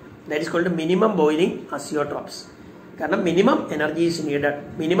 That is called minimum boiling azeotrophs. കാരണം minimum energy is needed,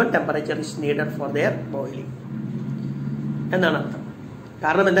 minimum temperature is needed for their boiling എന്നാണ് അർത്ഥം.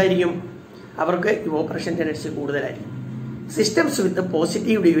 കാരണം എന്തായിരിക്കും? അവർക്ക് evaporation tendency കൂടുതലായിരിക്കും. Systems with the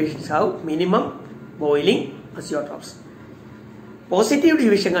positive deviations have minimum boiling azeotrophs. Positive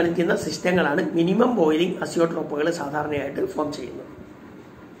division കാണിക്കുന്ന സിസ്റ്റങ്ങളാണ് minimum boiling അസിയോട്രോപ്പുകൾ സാധാരണയായിട്ട് form ചെയ്യുന്നത്.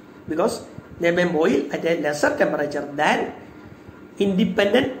 Because they may boil at A lesser temperature than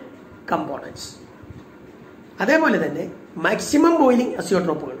independent components. അതേപോലെ തന്നെ മാക്സിമം ബോയിലിംഗ്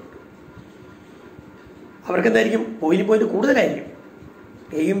അസിയോട്രോപ്പുകളുണ്ട്. അവർക്ക് എന്തായിരിക്കും? ബോയിലിംഗ് പോയിന്റ് കൂടുതലായിരിക്കും.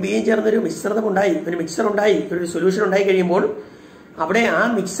 എയും ബിയും ചേർന്നൊരു മിശ്രിതം ഉണ്ടായി, ഒരു മിക്സർ ഉണ്ടായി, ഒരു സൊല്യൂഷൻ ഉണ്ടായി കഴിയുമ്പോൾ അവിടെ ആ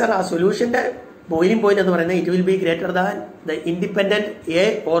മിക്സർ, ആ സൊല്യൂഷന്റെ ബോയിലിംഗ് പോയിന്റ് എന്ന് പറയുന്നത് it will be greater than the independent A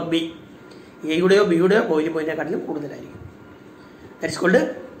or B. എയുടെയോ ബിയുടെയോ boiling പോയിന്റിനെക്കാട്ടിലും കൂടുതലായിരിക്കും. That's called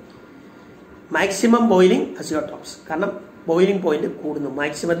maximum boiling azeotropes. കാരണം ബോയിലിംഗ് പോയിന്റ് കൂടുന്നു,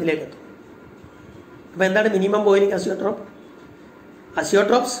 മാക്സിമത്തിലേക്ക് എത്തും. അപ്പൊ എന്താണ് minimum boiling azeotrope?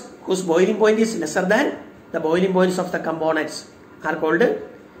 Azeotropes whose boiling point is lesser than the boiling points of the components are called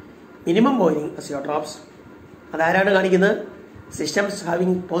minimum boiling azeotrophs. അതാരാണ് കാണിക്കുന്നത്? Systems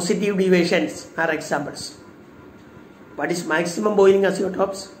having positive deviations are examples. What is maximum boiling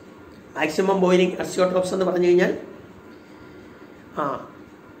azeotrophs? Maximum boiling azeotrophs എന്ന് പറഞ്ഞു കഴിഞ്ഞാൽ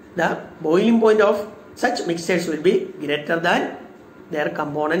the boiling point of such mixtures will be greater than their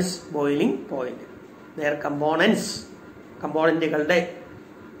components boiling point. Their components, componentകളുടെ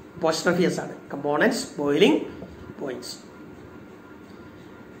apostrophes ആണ് components boiling points.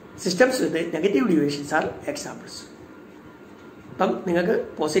 Systems with negative deviations are examples. അപ്പം നിങ്ങൾക്ക്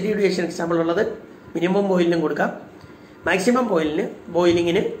positive deviation example ഉള്ളത് minimum ബോയിലിനും കൊടുക്കാം, maximum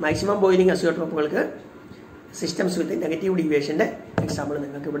ബോയിലിങ്ങിന് maximum boiling അസിയോട്രോപ്പുകൾക്ക് systems വിത്ത് negative ഡീവിയേഷന്റെ example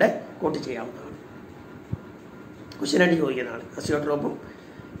നിങ്ങൾക്ക് ഇവിടെ coat ചെയ്യാവുന്നതാണ്. ക്വസ്റ്റ്യനായിട്ട് ചോദിക്കുന്നതാണ്. അസിയോട്രോപ്പും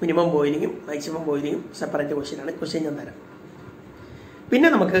minimum ബോയിലിങ്ങും maximum ബോയിലിങ്ങും separate ക്വസ്റ്റ്യനാണ്. ക്വസ്റ്റ്യൻ ഞാൻ തരാം. പിന്നെ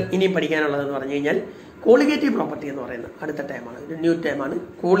നമുക്ക് ഇനിയും പഠിക്കാനുള്ളതെന്ന് പറഞ്ഞു കഴിഞ്ഞാൽ കോളിഗേറ്റീവ് പ്രോപ്പർട്ടി എന്ന് പറയുന്ന അടുത്ത ടൈമാണ്, ഒരു ന്യൂ ടൈമാണ്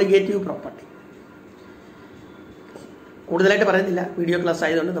കോളിഗേറ്റീവ് പ്രോപ്പർട്ടി. കൂടുതലായിട്ട് പറയുന്നില്ല, വീഡിയോ ക്ലാസ്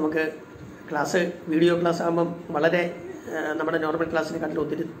ആയതുകൊണ്ട് നമുക്ക് വീഡിയോ ക്ലാസ് ആകുമ്പം വളരെ നമ്മുടെ നോർമൽ ക്ലാസ്സിനെക്കാട്ടിലും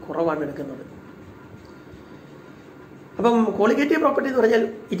ഒത്തിരി കുറവാണ് എടുക്കുന്നത്. അപ്പം കോളിഗേറ്റീവ് പ്രോപ്പർട്ടി എന്ന് പറഞ്ഞാൽ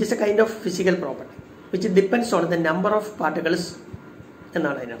it is A kind of physical property which depends on the number of particles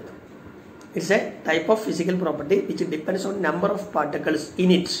എന്നാണ് അതിനർത്ഥം. It's A type of physical property which depends on number of particles in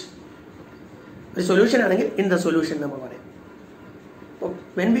it. ഒരു solution ആണെങ്കിൽ in the solution നമ്മൾ പറയും. അപ്പോൾ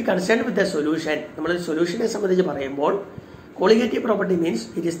when we concern with a solution, നമ്മളൊരു സൊല്യൂഷനെ സംബന്ധിച്ച് പറയുമ്പോൾ colligative property means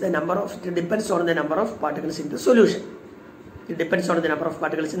it is the number of, it depends on the number of particles in the solution. It depends on the number of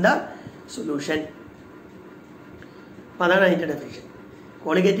particles in the solution. അപ്പോൾ അതാണ് അതിൻ്റെ definition.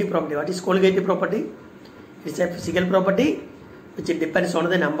 Colligative property, what is colligative property? It's A physical property which depends on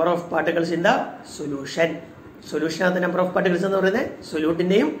the number of particles in the solution. Solution ആണ് number of particles എന്ന് പറയുന്നത്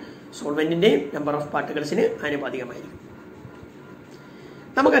സൊല്യൂട്ടിന്റെയും സോൾവെന്റിന്റെയും number of പാർട്ടിക്കിൾസിന് ആനുപാതികമായിരിക്കും.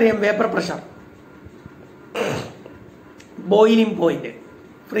 നമുക്കറിയാം vapour pressure, boiling point,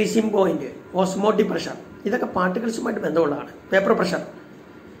 freezing point, osmotic pressure, ഇതൊക്കെ പാർട്ടിക്കിൾസുമായിട്ട് ബന്ധമുള്ളതാണ്. Vapour pressure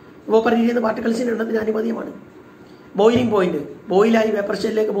evaporate ചെയ്യുന്ന പാർട്ടിക്കിൾസിന്റെ എണ്ണത്തിന് ആനുപാതികമാണ്. Boiling point, ബോയിലായി vapour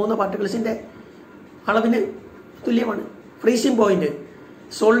ഷെല്ലിലേക്ക് പോകുന്ന പാർട്ടിക്കിൾസിന്റെ അളവിന് തുല്യമാണ്. ഫ്രീസിംഗ് പോയിന്റ്,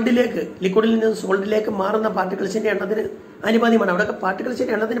 സോൾഡിലേക്ക്, ലിക്വിഡിൽ നിന്ന് സോൾഡിലേക്ക് മാറുന്ന പാർട്ടിക്കിൾസിന്റെ എണ്ണത്തിന് ആനുപാതികമാണ്. അവിടെ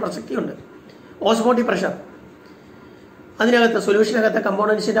പാർട്ടിക്കിൾസിന്റെ എണ്ണത്തിന് പ്രസക്തിയുണ്ട്. ഓസ്മോട്ടിക് പ്രഷർ, അതിനകത്ത് സൊല്യൂഷനകത്തെ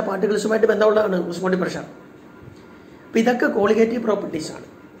കമ്പോണൻസിന്റെ പാർട്ടിക്കിൾസുമായിട്ട് ബന്ധമുള്ളതാണ് ഓസ്മോട്ടിക് പ്രഷർ. അപ്പം ഇതൊക്കെ കോളിഗേറ്റീവ് പ്രോപ്പർട്ടീസ് ആണ്.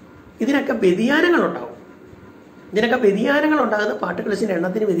 ഇതിനൊക്കെ വ്യതിയാനങ്ങൾ ഉണ്ടാകും. ഉണ്ടാകുന്ന പാർട്ടിക്കിൾസിന്റെ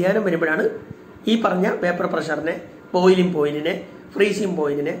എണ്ണത്തിന് വ്യതിയാനം വരുമ്പോഴാണ് ഈ പറഞ്ഞ വേപ്പർ പ്രഷറിനെ, ബോയിലിംഗ് പോയിന്റിനെ, ഫ്രീസിംഗ്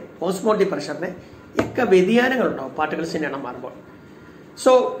പോയിന്റിനെ, ഓസ്മോട്ടിക് പ്രഷറിനെ ഒക്കെ വ്യതിയാനങ്ങൾ ഉണ്ടാവും പാർട്ടിക്കിൾസിന്റെ എണ്ണം മാറുമ്പോൾ.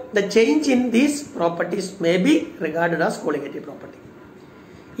 So the change in these properties may be regarded as colligative property.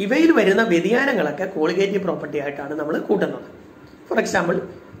 ഇവയിൽ വരുന്ന വ്യതിയാനങ്ങളൊക്കെ കോളിഗേറ്റീവ് പ്രോപ്പർട്ടി ആയിട്ടാണ് നമ്മൾ കൂട്ടുന്നത്. For example,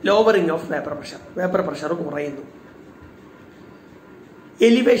 lowering of vapour pressure, vapour pressure കുറയുന്നു.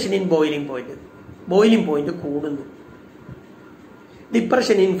 എലിവേഷൻ ഇൻ ബോയിലിംഗ് പോയിന്റ് കൂടുന്നു.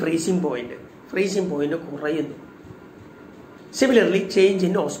 ഡിപ്രഷൻ ഇൻ ഫ്രീസിംഗ് പോയിന്റ് കുറയുന്നു. Similarly change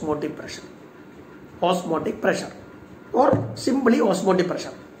in osmotic pressure or simply osmotic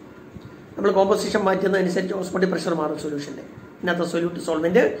pressure. നമ്മൾ composition മാറ്റുന്നതനുസരിച്ച് osmotic pressure മാറും. സൊല്യൂഷന്റെ ഇന്നത്തെ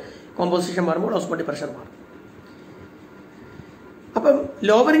സോൾവെന്റ് കോമ്പോസിഷൻ മാറുമ്പോൾ ഓസ്മോട്ടിക് പ്രഷർ മാറും. അപ്പം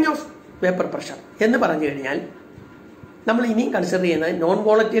lowering of vapour pressure എന്ന് പറഞ്ഞു കഴിഞ്ഞാൽ നമ്മൾ ഇനിയും കൺസിഡർ ചെയ്യുന്നത് നോൺ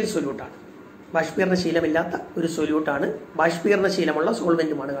വോളറ്റൈൽ സൊല്യൂട്ടാണ്. ബാഷ്പീകരണശീലമില്ലാത്ത ഒരു സൊല്യൂട്ടാണ്, ബാഷ്പീകരണശീലമുള്ള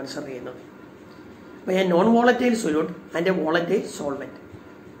സോൾവെന്റുമാണ് കൺസിഡർ ചെയ്യുന്നത്. അപ്പോൾ A non volatile solute and A volatile solvent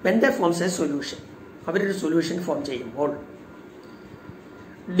when they forms A solution, അവരൊരു സൊല്യൂഷൻ ഫോം ചെയ്യുമ്പോൾ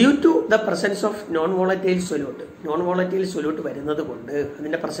due to the presence of non volatile solute വരുന്നത് കൊണ്ട്,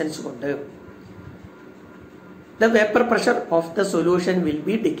 അതിന്റെ പ്രസൻസ് കൊണ്ട് the vapour pressure of the solution will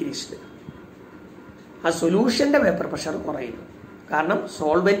be decreased. ആ സൊല്യൂഷന്റെ vapour pressure കുറയുന്നു. കാരണം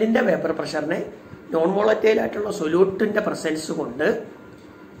സോൾവെന്റിന്റെ vapour പ്രഷറിനെ non volatile ആയിട്ടുള്ള സൊല്യൂട്ടിന്റെ പ്രസൻസ് കൊണ്ട്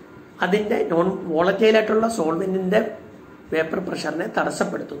അതിന്റെ നോൺ വോളറ്റൈൽ ആയിട്ടുള്ള സോൾവെന്റിന്റെ വേപ്പർ പ്രഷറിനെ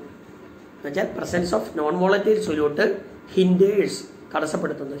തടസ്സപ്പെടുത്തുന്നു. എന്നുവെച്ചാൽ presence of non volatile solute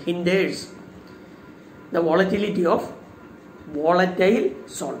തടസ്സപ്പെടുത്തുന്നു. the volatility of volatile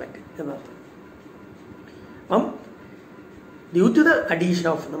solvent എന്നർത്ഥം. അപ്പം due to the addition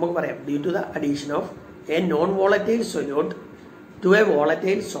of നമുക്ക് പറയാം due to the addition of a non-volatile solute to a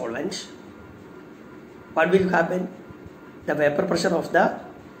volatile solvent, what will happen? The vapor pressure of the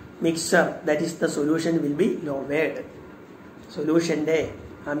mixture, that is the solution, will be lowered. സൊല്യൂഷൻ്റെ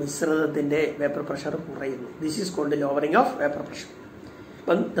ആ മിശ്രിതത്തിൻ്റെ vapour pressure കുറയുന്നു. This is called lowering of vapour pressure.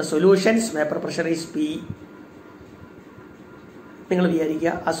 അപ്പം the solutions vapour pressure is P. നിങ്ങൾ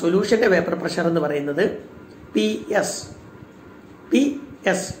വിചാരിക്കുക ആ സൊല്യൂഷൻ്റെ vapour pressure എന്ന് പറയുന്നത് P S.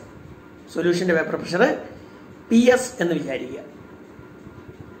 സൊല്യൂഷൻ്റെ vapour pressure P S എന്ന് വിചാരിക്കുക.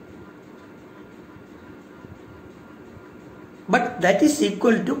 But that is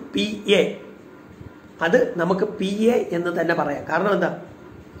equal to P A. അത് നമുക്ക് പി എ എന്ന് തന്നെ പറയാം. കാരണം എന്താ?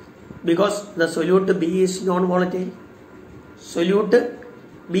 Because the solute B is known volatile. Solute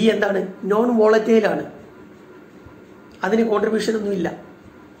B എന്താണ്? നോൺ വോളറ്റൈൽ ആണ്. അതിന് കോൺട്രിബ്യൂഷൻ ഒന്നുമില്ല.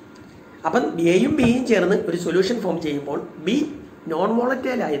 അപ്പം എയും ബിയും ചേർന്ന് ഒരു സൊല്യൂഷൻ ഫോം ചെയ്യുമ്പോൾ ബി നോൺ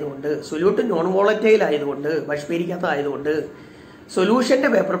വോളറ്റൈൽ ആയതുകൊണ്ട്, സൊല്യൂട്ട് നോൺ വോളറ്റൈൽ ആയതുകൊണ്ട്, ബാഷ്പീകരിക്കാത്തതായതുകൊണ്ട് സൊല്യൂഷന്റെ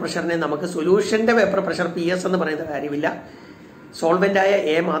വേപ്പർ പ്രഷറിനെ നമുക്ക് സൊല്യൂഷന്റെ വേപ്പർ പ്രഷർ പി എസ് എന്ന് പറയുന്ന കാര്യമില്ല. സോൾവെന്റായ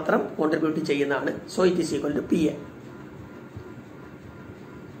എ മാത്രം കോൺട്രിബ്യൂട്ട് ചെയ്യുന്നതാണ്. So it is equal to P A.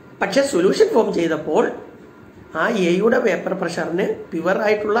 പക്ഷെ സൊല്യൂഷൻ ഫോം ചെയ്തപ്പോൾ ആ എയുടെ വേപ്പർ പ്രഷറിന് പ്യുവർ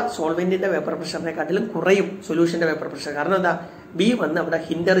ആയിട്ടുള്ള സോൾവെന്റിന്റെ വേപ്പർ പ്രഷറിനെക്കാട്ടിലും കുറയും സൊല്യൂഷന്റെ വേപ്പർ പ്രഷർ. കാരണം എന്താ? ബി വന്ന് അവിടെ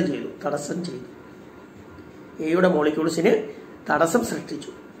ഹിൻഡർ ചെയ്തു, തടസ്സം ചെയ്തു. എയുടെ മോളിക്യൂൾസിന് തടസ്സം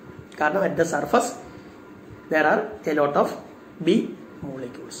സൃഷ്ടിച്ചു. കാരണം at the surface there are a lot of B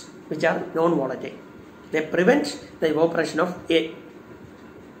molecules which are non-volatile. They prevent the evaporation of A.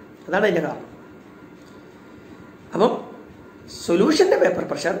 അതാണ് അതിന്റെ കാരണം. അപ്പം സൊല്യൂഷന്റെ വേപ്പർ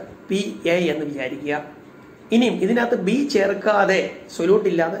പ്രഷർ പി എ എന്ന് വിചാരിക്കുക. ഇനിയും ഇതിനകത്ത് ബി ചേർക്കാതെ സൊല്യൂട്ട്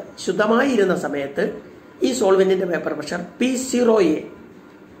ഇല്ലാതെ ശുദ്ധമായി ഇരുന്ന സമയത്ത് ഈ സോൾവെന്റിന്റെ vapour pressure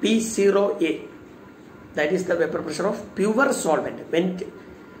P0A. That is the vapor pressure of pure solvent when it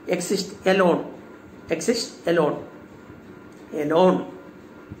exists alone.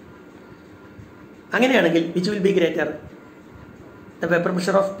 അങ്ങനെയാണെങ്കിൽ which will be greater? The vapor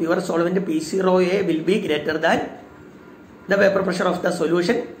pressure of pure solvent P0A will be greater than the vapor pressure of the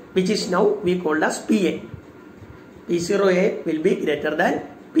solution, which is now we called as PA. P0A will be greater than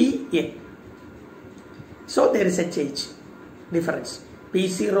PA. So there is a difference.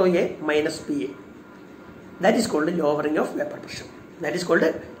 P0A minus PA. That is called lowering of vapor pressure. Now,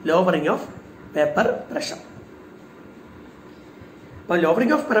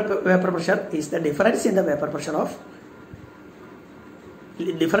 lowering of vapor pressure is the difference in the vapor pressure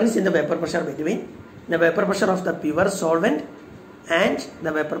between the vapor pressure of the pure solvent and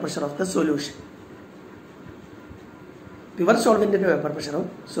the vapor pressure of the solution. Pure solvent in the vapor pressure,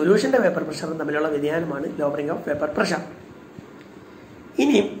 solution in the vapor pressure, the lowering of vapor pressure.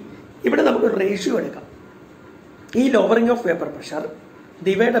 Here, we have a ratio. This lowering of vapor pressure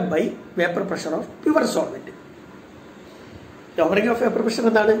divided by vapor pressure of pure solvent. Lowering of vapor pressure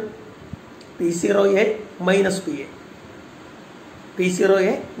is P0A minus PA.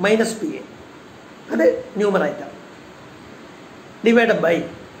 P0A minus PA. That is numerator. Divided by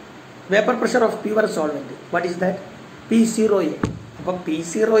vapor pressure of pure solvent. What is that? P0A. So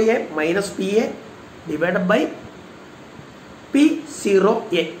P0A minus PA divided by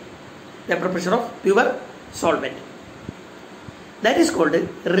P0A. Vapor pressure of pure solvent. That is called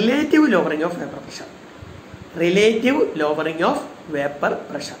relative lowering of vapor pressure. Relative lowering of vapor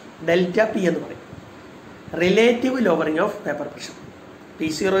pressure. Delta P എന്ന് പറയും. Relative lowering of vapor pressure.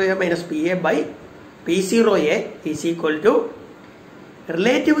 P0A minus PA by P0A is equal to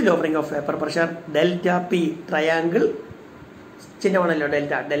relative lowering of vapor pressure delta P. Triangle ചിഹ്നമാണല്ലോ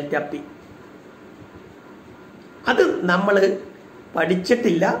delta P. അത് നമ്മൾ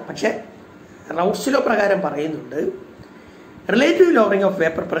പഠിച്ചിട്ടില്ല, പക്ഷെ routes law പ്രകാരം പറയുന്നുണ്ട്. Relative lowering of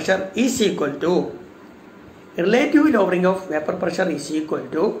vapor pressure is equal to lowering of vapor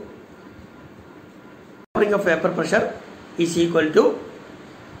pressure is equal to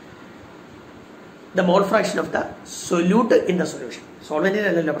the mole fraction of the solute in the solution. Solvent in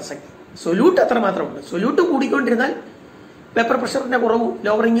the solute അത്ര മാത്രമുണ്ട്. Solute കൂടിക്കൊണ്ടിരുന്നാൽ vapour പ്രഷറിന്റെ കുറവ്,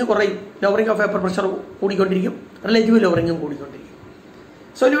 lowering of vapor pressure കൂടിക്കൊണ്ടിരിക്കും, relative ലോവറിംഗും കൂടിക്കൊണ്ടിരിക്കും.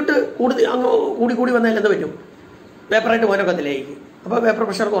 Solute കൂടി വന്നാൽ എന്ത് പറ്റും? വേപ്പറായിട്ട് പോകാനൊക്കത്തിലേക്ക്. അപ്പോൾ vapour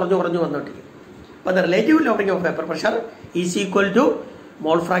pressure കുറഞ്ഞു വന്നോണ്ടിരിക്കും. അപ്പോൾ the relative lowering of vapor pressure is equal to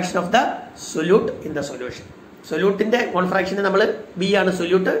mole fraction of the solute in the solution. സൊല്യൂട്ടിന്റെ മോൾ ഫ്രാക്ഷന് നമ്മൾ ബി ആണ്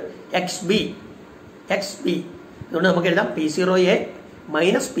സൊല്യൂട്ട്, XB. അതുകൊണ്ട് നമുക്ക് എഴുതാം P0A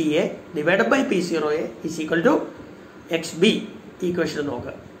minus PA divided by P0A is equal to XB. Equation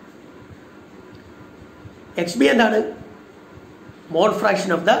നോക്കുക. XB എന്താണ്? Mole fraction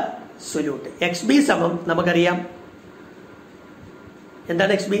of the solute. XB സമം നമുക്കറിയാം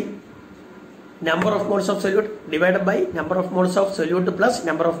എന്താണ് XB? Number of moles of solute divided by number of moles of solute plus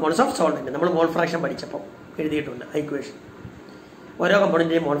number of moles of solvent. നമ്മൾ mole fraction പഠിച്ചപ്പോൾ എഴുതിയിട്ടുണ്ട് equation. ഓരോ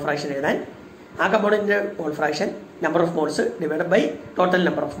കമ്പോണന്റിന്റെയും mole fraction എഴുതാൻ ആ കമ്പോണന്റിന്റെ mole fraction number of moles divided by total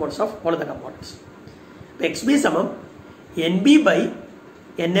number of moles of all the components. XB സമം NB by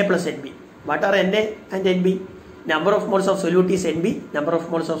Na plus NB. What are Na and NB? Number of moles of solute is NB, number of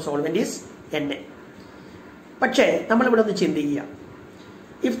moles of solvent is Na. പക്ഷേ നമ്മളിവിടെ ഒന്ന് ചിന്തിക്കുക.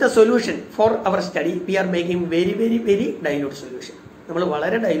 If the solution for our study we are making very dilute solution. നമ്മൾ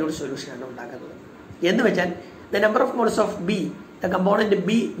വളരെ dilute solution ആണ് ഉണ്ടാക്കുന്നത്. എന്ന് വെച്ചാൽ the number of moles of B, the component B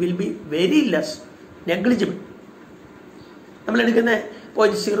will be very less, negligible. നമ്മൾ എടുക്കുന്ന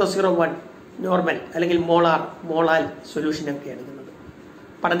 0.001 നോർമൽ അല്ലെങ്കിൽ മോളാൽ സൊല്യൂഷൻ ഒക്കെയാണ് എടുക്കുന്നത്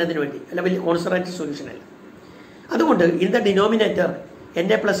പഠനത്തിന് വേണ്ടി, അല്ല വലിയ കോൺസെൻട്രേറ്റഡ് സൊല്യൂഷൻ അല്ല. അതുകൊണ്ട് in the denominator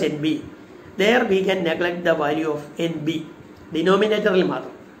Na plus NB, there we can neglect the value of NB, ഡിനോമിനേറ്ററിൽ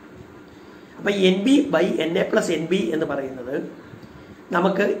മാത്രം. അപ്പം NB by Na plus NB എന്ന് പറയുന്നത്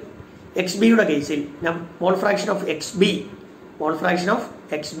നമുക്ക് XBയുടെ കേസിൽ മോൾ ഫ്രാക്ഷൻ ഓഫ്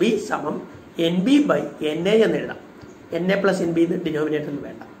XB സമം NB by Na എന്ന് എഴുതാം. Na plus NB ഡിനോമിനേറ്ററിൽ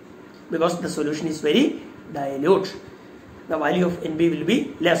വേണ്ട, because the solution is very dilute. The value of NB will be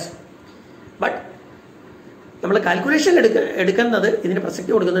less. But നമ്മൾ കാൽക്കുലേഷൻ എടുക്കുന്നത് ഇതിന്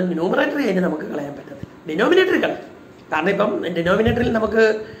പ്രസക്തി കൊടുക്കുന്നത് ന്യൂമറേറ്ററി അതിന് നമുക്ക് കളയാൻ പറ്റത്തില്ല, ഡിനോമിനേറ്ററി കളയാം. കാരണം ഇപ്പം ഡിനോമിനേറ്ററിൽ നമുക്ക്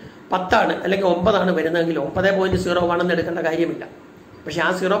 10 അല്ലെങ്കിൽ 9 വരുന്നതെങ്കിൽ 9.01 എടുക്കേണ്ട കാര്യമില്ല. പക്ഷെ ആ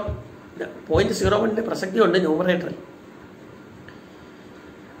 0.01 പ്രസക്തി ഉണ്ട് ന്യൂമറേറ്ററിൽ.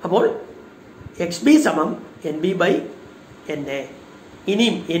 അപ്പോൾ XB സമം NB by Na.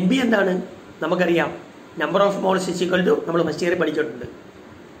 ഇനിയും NB എന്താണ് നമുക്കറിയാം. Number of moles is equal to, നമ്മൾ ഫസ്റ്റ് ഇയറിൽ പഠിച്ചിട്ടുണ്ട്,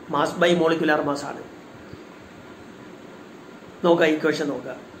 മാസ് ബൈ മോളിക്കുലാർ മാസ് ആണ്. നോക്കുക ഇക്വേഷൻ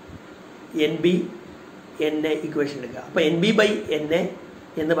നോക്കുക, NB Na ഇക്വേഷൻ എടുക്കുക. അപ്പോൾ NB by Na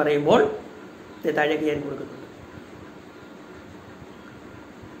എന്ന് പറയുമ്പോൾ താഴേക്ക് ഞാൻ കൊടുക്കുന്നുണ്ട്.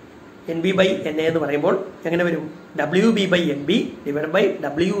 NB by Na എന്ന് പറയുമ്പോൾ എങ്ങനെ വരും? WB by NB divide by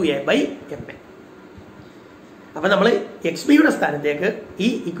WA by Ma. അപ്പം നമ്മൾ XBയുടെ സ്ഥാനത്തേക്ക് ഈ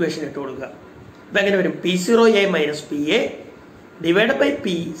ഇക്വേഷൻ ഇട്ട് കൊടുക്കുക. അപ്പം എങ്ങനെ വരും? P0A minus PA divide by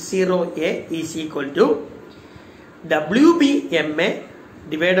P0A is equal to WB MA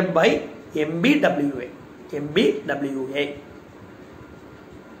divide by MBWA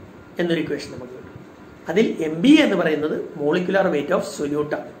എന്നൊരു ഇക്വേഷൻ നമുക്ക് കിട്ടും. അതിൽ MB എന്ന് പറയുന്നത് മോളിക്കുലാർ വെയിറ്റ് ഓഫ്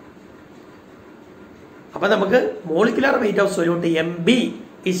സൊല്യൂട്ടാണ്. അപ്പം നമുക്ക് molecular weight of solute MB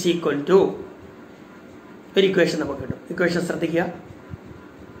is equal to ഒരു ഇക്വേഷൻ നമുക്ക് കിട്ടും. ഇക്വേഷൻ ശ്രദ്ധിക്കുക.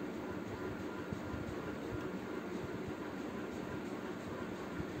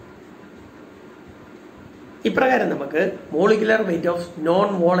 ഇപ്രകാരം നമുക്ക് molecular weight of non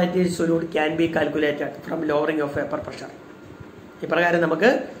volatile solute can be calculated from lowering of vapour pressure. ഇപ്രകാരം നമുക്ക്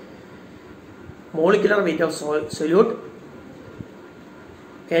molecular weight of solute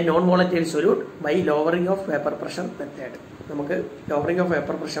A non volatile solute by lowering of vapour pressure method. നമുക്ക് lowering of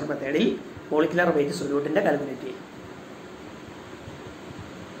vapour pressure മെത്തേഡിൽ molecular weight സൊല്യൂട്ടിന്റെ calculate ചെയ്യും.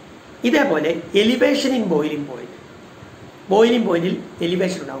 ഇതേപോലെ elevation in boiling പോയിന്റിൽ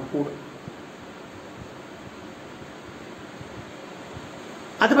elevation ഉണ്ടാവും, കൂടും.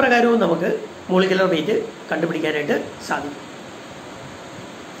 അത് പ്രകാരവും നമുക്ക് മോളിക്കുലർ വെയിറ്റ് കണ്ടുപിടിക്കാനായിട്ട് സാധിക്കും.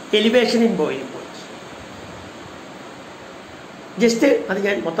 Elevation in boiling point just അത്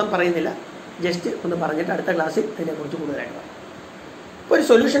ഞാൻ മൊത്തം പറയുന്നില്ല, ജസ്റ്റ് ഒന്ന് പറഞ്ഞിട്ട് അടുത്ത ക്ലാസ്സിൽ അതിനെക്കുറിച്ച് കൂടുതലായിട്ട് പറയും. ഇപ്പോൾ ഒരു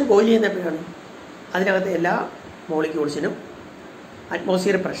സൊല്യൂഷൻ ബോയിൽ ചെയ്യുന്നപ്പോഴാണ് അതിനകത്ത് എല്ലാ മോളിക്യൂൾസിനും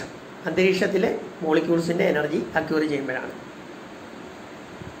അറ്റ്മോസ്ഫിയർ പ്രഷർ, അന്തരീക്ഷത്തിലെ മോളിക്യൂൾസിൻ്റെ എനർജി അക്യൂർ ചെയ്യുമ്പോഴാണ്.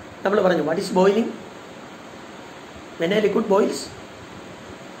 നമ്മൾ പറഞ്ഞു what is boiling? When A liquid boils,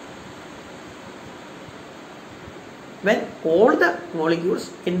 when all the molecules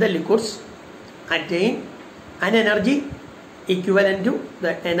in the liquids attain an energy equivalent to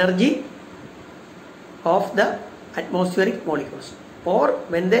the energy of the atmospheric molecules, or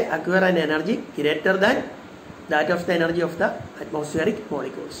when they acquire an energy greater than that of the energy of the atmospheric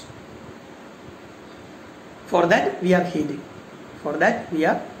molecules. For that we are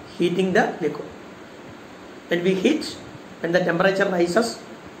heating the liquid. When we heat, when the temperature rises,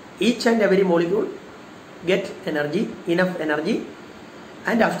 each and every molecule get enough energy,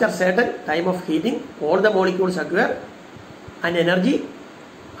 and after certain time of heating all the molecules acquire an energy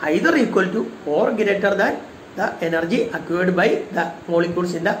either equal to or greater than the energy acquired by the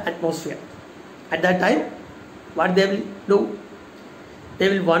molecules in the atmosphere. At that time what they will do? They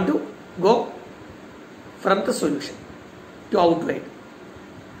will want to go from the solution to outward.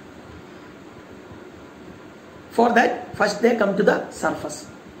 For that, first they come to the surface.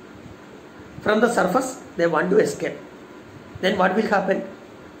 From the surface, they want to escape. Then what will happen?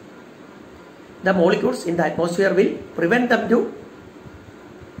 The molecules in the atmosphere will prevent them to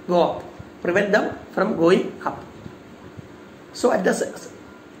go up, prevent them from going up. So at the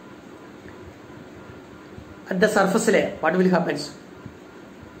surface layer, what will happen?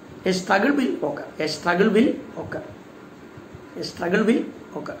 A struggle will occur. A struggle will occur. A struggle will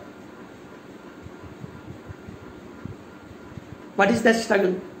occur. What is that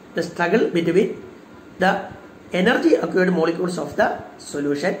struggle? The struggle between the energy acquired molecules of the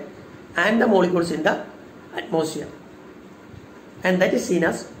solution and the molecules in the atmosphere. And that is seen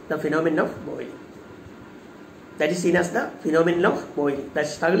as the phenomenon of boiling. That is seen as the phenomenon of boiling. That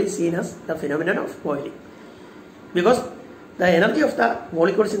struggle is seen as the phenomenon of boiling. Because the energy of the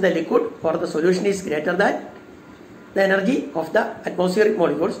molecules in the liquid or the solution is greater than the energy of the atmospheric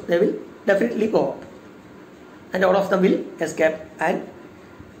molecules, they will definitely go up. And all of them will escape and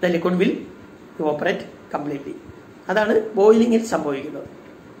the liquid will evaporate completely. അതാണ് ബോയിലിങ്ങിൽ സംഭവിക്കുന്നത്.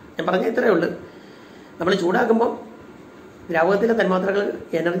 ഞാൻ പറഞ്ഞ ഇത്രയേ ഉള്ളൂ. നമ്മൾ ചൂടാക്കുമ്പോൾ ദ്രാവകത്തിലെ തന്മാത്രകൾ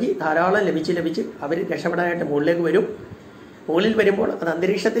energy ധാരാളം ലഭിച്ച് അവർ രക്ഷപ്പെടാനായിട്ട് മുകളിലേക്ക് വരും. മുകളിൽ വരുമ്പോൾ അത്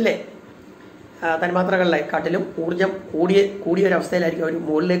അന്തരീക്ഷത്തിലെ തന്മാത്രകളിലെക്കാട്ടിലും ഊർജ്ജം കൂടിയൊരവസ്ഥയിലായിരിക്കും അവർ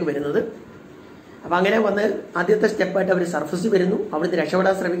മുകളിലേക്ക് വരുന്നത്. അപ്പം അങ്ങനെ വന്ന് ആദ്യത്തെ സ്റ്റെപ്പായിട്ട് അവർ സർഫസിൽ വരുന്നു. അവിടുന്ന്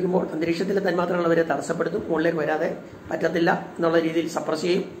രക്ഷപ്പെടാൻ ശ്രമിക്കുമ്പോൾ അന്തരീക്ഷത്തിലെ തന്മാത്രകൾ അവരെ തടസ്സപ്പെടുത്തും. മുകളിലേക്ക് വരാതെ പറ്റത്തില്ല എന്നുള്ള രീതിയിൽ സപ്രസ്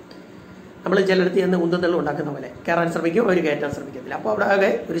ചെയ്യും. നമ്മൾ ചിലടത്ത് ചെന്ന് ഉന്തുതള്ളും ഉണ്ടാക്കുന്ന പോലെ കയറാൻ ശ്രമിക്കും, അവർ കയറ്റാൻ ശ്രമിക്കത്തില്ല. അപ്പോൾ അവിടെ ആകെ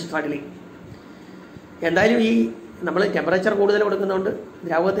ഒരു സ്ട്രഗ്ലിങ്. എന്തായാലും ഈ നമ്മൾ ടെമ്പറേച്ചർ കൂടുതൽ കൊടുക്കുന്നതുകൊണ്ട്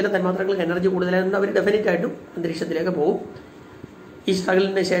ദ്രാവകത്തിലെ തന്മാത്രകൾക്ക് എനർജി കൂടുതലായതുകൊണ്ട് അവർ ഡെഫിനറ്റ് ആയിട്ടും അന്തരീക്ഷത്തിലേക്ക് പോകും. ഈ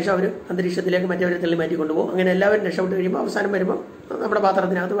സ്ട്രഗിളിന് ശേഷം അവർ അന്തരീക്ഷത്തിലേക്ക് മറ്റവരെ തള്ളി മാറ്റി കൊണ്ടുപോകും. അങ്ങനെ എല്ലാവരും രക്ഷപ്പെട്ട് കഴിയുമ്പോൾ അവസാനം വരുമ്പോൾ നമ്മുടെ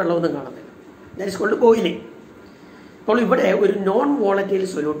പാത്രത്തിനകത്ത് വെള്ളമൊന്നും കാണുന്നില്ല. That is called boiling. അപ്പോൾ ഇവിടെ ഒരു നോൺ വോളറ്റൈൽ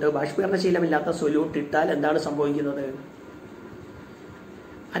സൊല്യൂട്ട്, ബാഷ്പീകരണശീലമില്ലാത്ത സൊല്യൂട്ട് ഇട്ടാൽ എന്താണ് സംഭവിക്കുന്നത്?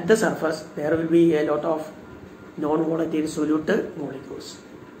 At the surface, there will be a lot of non-volatile solute molecules.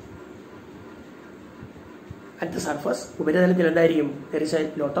 At the surface, ഉപരിതലത്തിൽ എന്തായിരിക്കും? There is a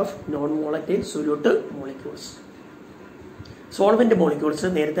lot of non-volatile solute molecules. Solvent molecules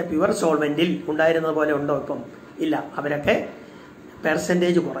നേരത്തെ pure സോൾവെന്റിൽ ഉണ്ടായിരുന്നത് പോലെ ഉണ്ടോ? ഇപ്പം ഇല്ല. അവരൊക്കെ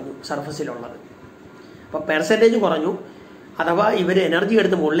പെർസെൻറ്റേജ് കുറഞ്ഞു സർഫസിലുള്ളത്. അപ്പോൾ പെർസെൻറ്റേജ് കുറഞ്ഞു. അഥവാ ഇവർ എനർജി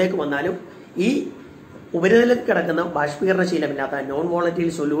എടുത്ത് മുകളിലേക്ക് വന്നാലും ഈ ഉപരിതലത്തിൽ കിടക്കുന്ന ബാഷ്പീകരണശീലമില്ലാത്ത നോൺ വോളറ്റൈൽ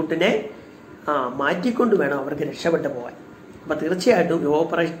സൊല്യൂട്ടിനെ മാറ്റിക്കൊണ്ട് വേണം അവർക്ക് രക്ഷപ്പെട്ടു പോകാൻ. അപ്പോൾ തീർച്ചയായിട്ടും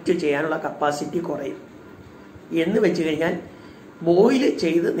ഇവോപ്പറേറ്റ് ചെയ്യാനുള്ള കപ്പാസിറ്റി കുറയും. എന്ന് വെച്ച് കഴിഞ്ഞാൽ ബോയിൽ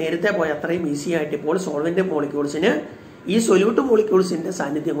ചെയ്ത് നേരത്തെ പോയ അത്രയും ഈസി ആയിട്ട് ഇപ്പോൾ സോൾവെന്റ് മോളിക്യൂൾസിന് ഈ സൊല്യൂട്ട് മോളിക്യൂൾസിന്റെ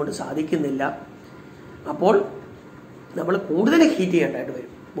സാന്നിധ്യം കൊണ്ട് സാധിക്കുന്നില്ല. അപ്പോൾ നമ്മൾ കൂടുതൽ ഹീറ്റ് ചെയ്യേണ്ടതായിട്ട്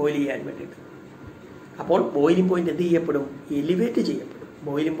വരും ബോയിൽ ചെയ്യാൻ വേണ്ടിയിട്ട്. അപ്പോൾ ബോയിലിംഗ് പോയിന്റ് എന്ത് ചെയ്യപ്പെടും? എലിവേറ്റ് ചെയ്യപ്പെടും.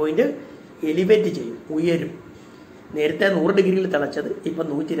 ബോയിലിംഗ് പോയിന്റ് എലിവേറ്റ് ചെയ്യും, ഉയരും. നേരത്തെ 100 ഡിഗ്രിയിൽ തിളച്ചത് ഇപ്പം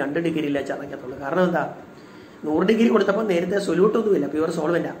 102 ഡിഗ്രിയിലേ തിളക്കത്തുള്ളൂ. കാരണം എന്താ? 100 ഡിഗ്രി കൊടുത്തപ്പോൾ നേരത്തെ സൊല്യൂട്ടൊന്നുമില്ല, പ്യുവർ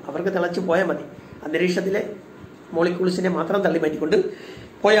സോൾവെന്റാ. അവർക്ക് തിളച്ച് പോയാൽ മതി. അന്തരീക്ഷത്തിലെ മോളിക്യൂൾസിനെ മാത്രം തള്ളി മാറ്റിക്കൊണ്ട്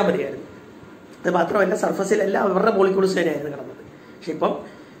പോയാൽ മതിയായിരുന്നു. അത് മാത്രമല്ല സർഫസിലെല്ലാം അവരുടെ മോളിക്യൂൾസ് തന്നെയായിരുന്നു കിടന്നത്. പക്ഷെ ഇപ്പം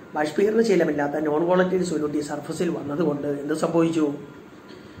ബാഷ്പീകരണശീലമില്ലാത്ത നോൺ വോളറ്റൈൽ സൊല്യൂട്ട് ഈ സർഫസിൽ വന്നതുകൊണ്ട് എന്ത് സംഭവിച്ചു?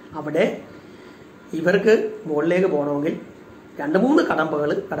 അവിടെ ഇവർക്ക് മുകളിലേക്ക് പോകണമെങ്കിൽ 2-3 കടമ്പകൾ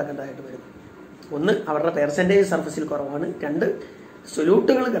കടക്കേണ്ടതായിട്ട് വരും. ഒന്ന്, അവരുടെ പെർസെൻറ്റേജ് സർഫസിൽ കുറവാണ്. 2,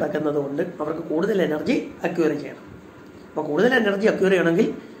 സൊല്യൂട്ടുകൾ കിടക്കുന്നത് കൊണ്ട് അവർക്ക് കൂടുതൽ എനർജി അക്യൂർ ചെയ്യണം. അപ്പോൾ കൂടുതൽ എനർജി അക്യൂർ ചെയ്യണമെങ്കിൽ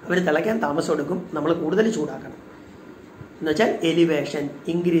അവർ തിളയ്ക്കാൻ താമസം എടുക്കും. നമ്മൾ കൂടുതൽ ചൂടാക്കണം. എന്നുവെച്ചാൽ elevation,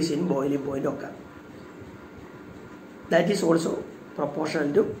 increase in boiling point ഒക്കെ. That is also proportional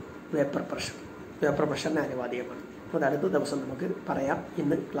to vapour pressure. Vapour പ്രഷറിന് ആനുപാതികമാണ്. അത് അടുത്ത ദിവസം നമുക്ക് പറയാം.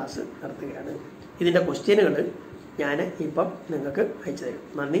 ഇന്ന് ക്ലാസ് നടത്തുകയാണ്. ഇതിൻ്റെ ക്വസ്റ്റ്യനുകൾ ഞാൻ ഇപ്പം നിങ്ങൾക്ക് അയച്ചു തരും.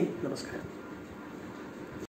 നന്ദി, നമസ്കാരം.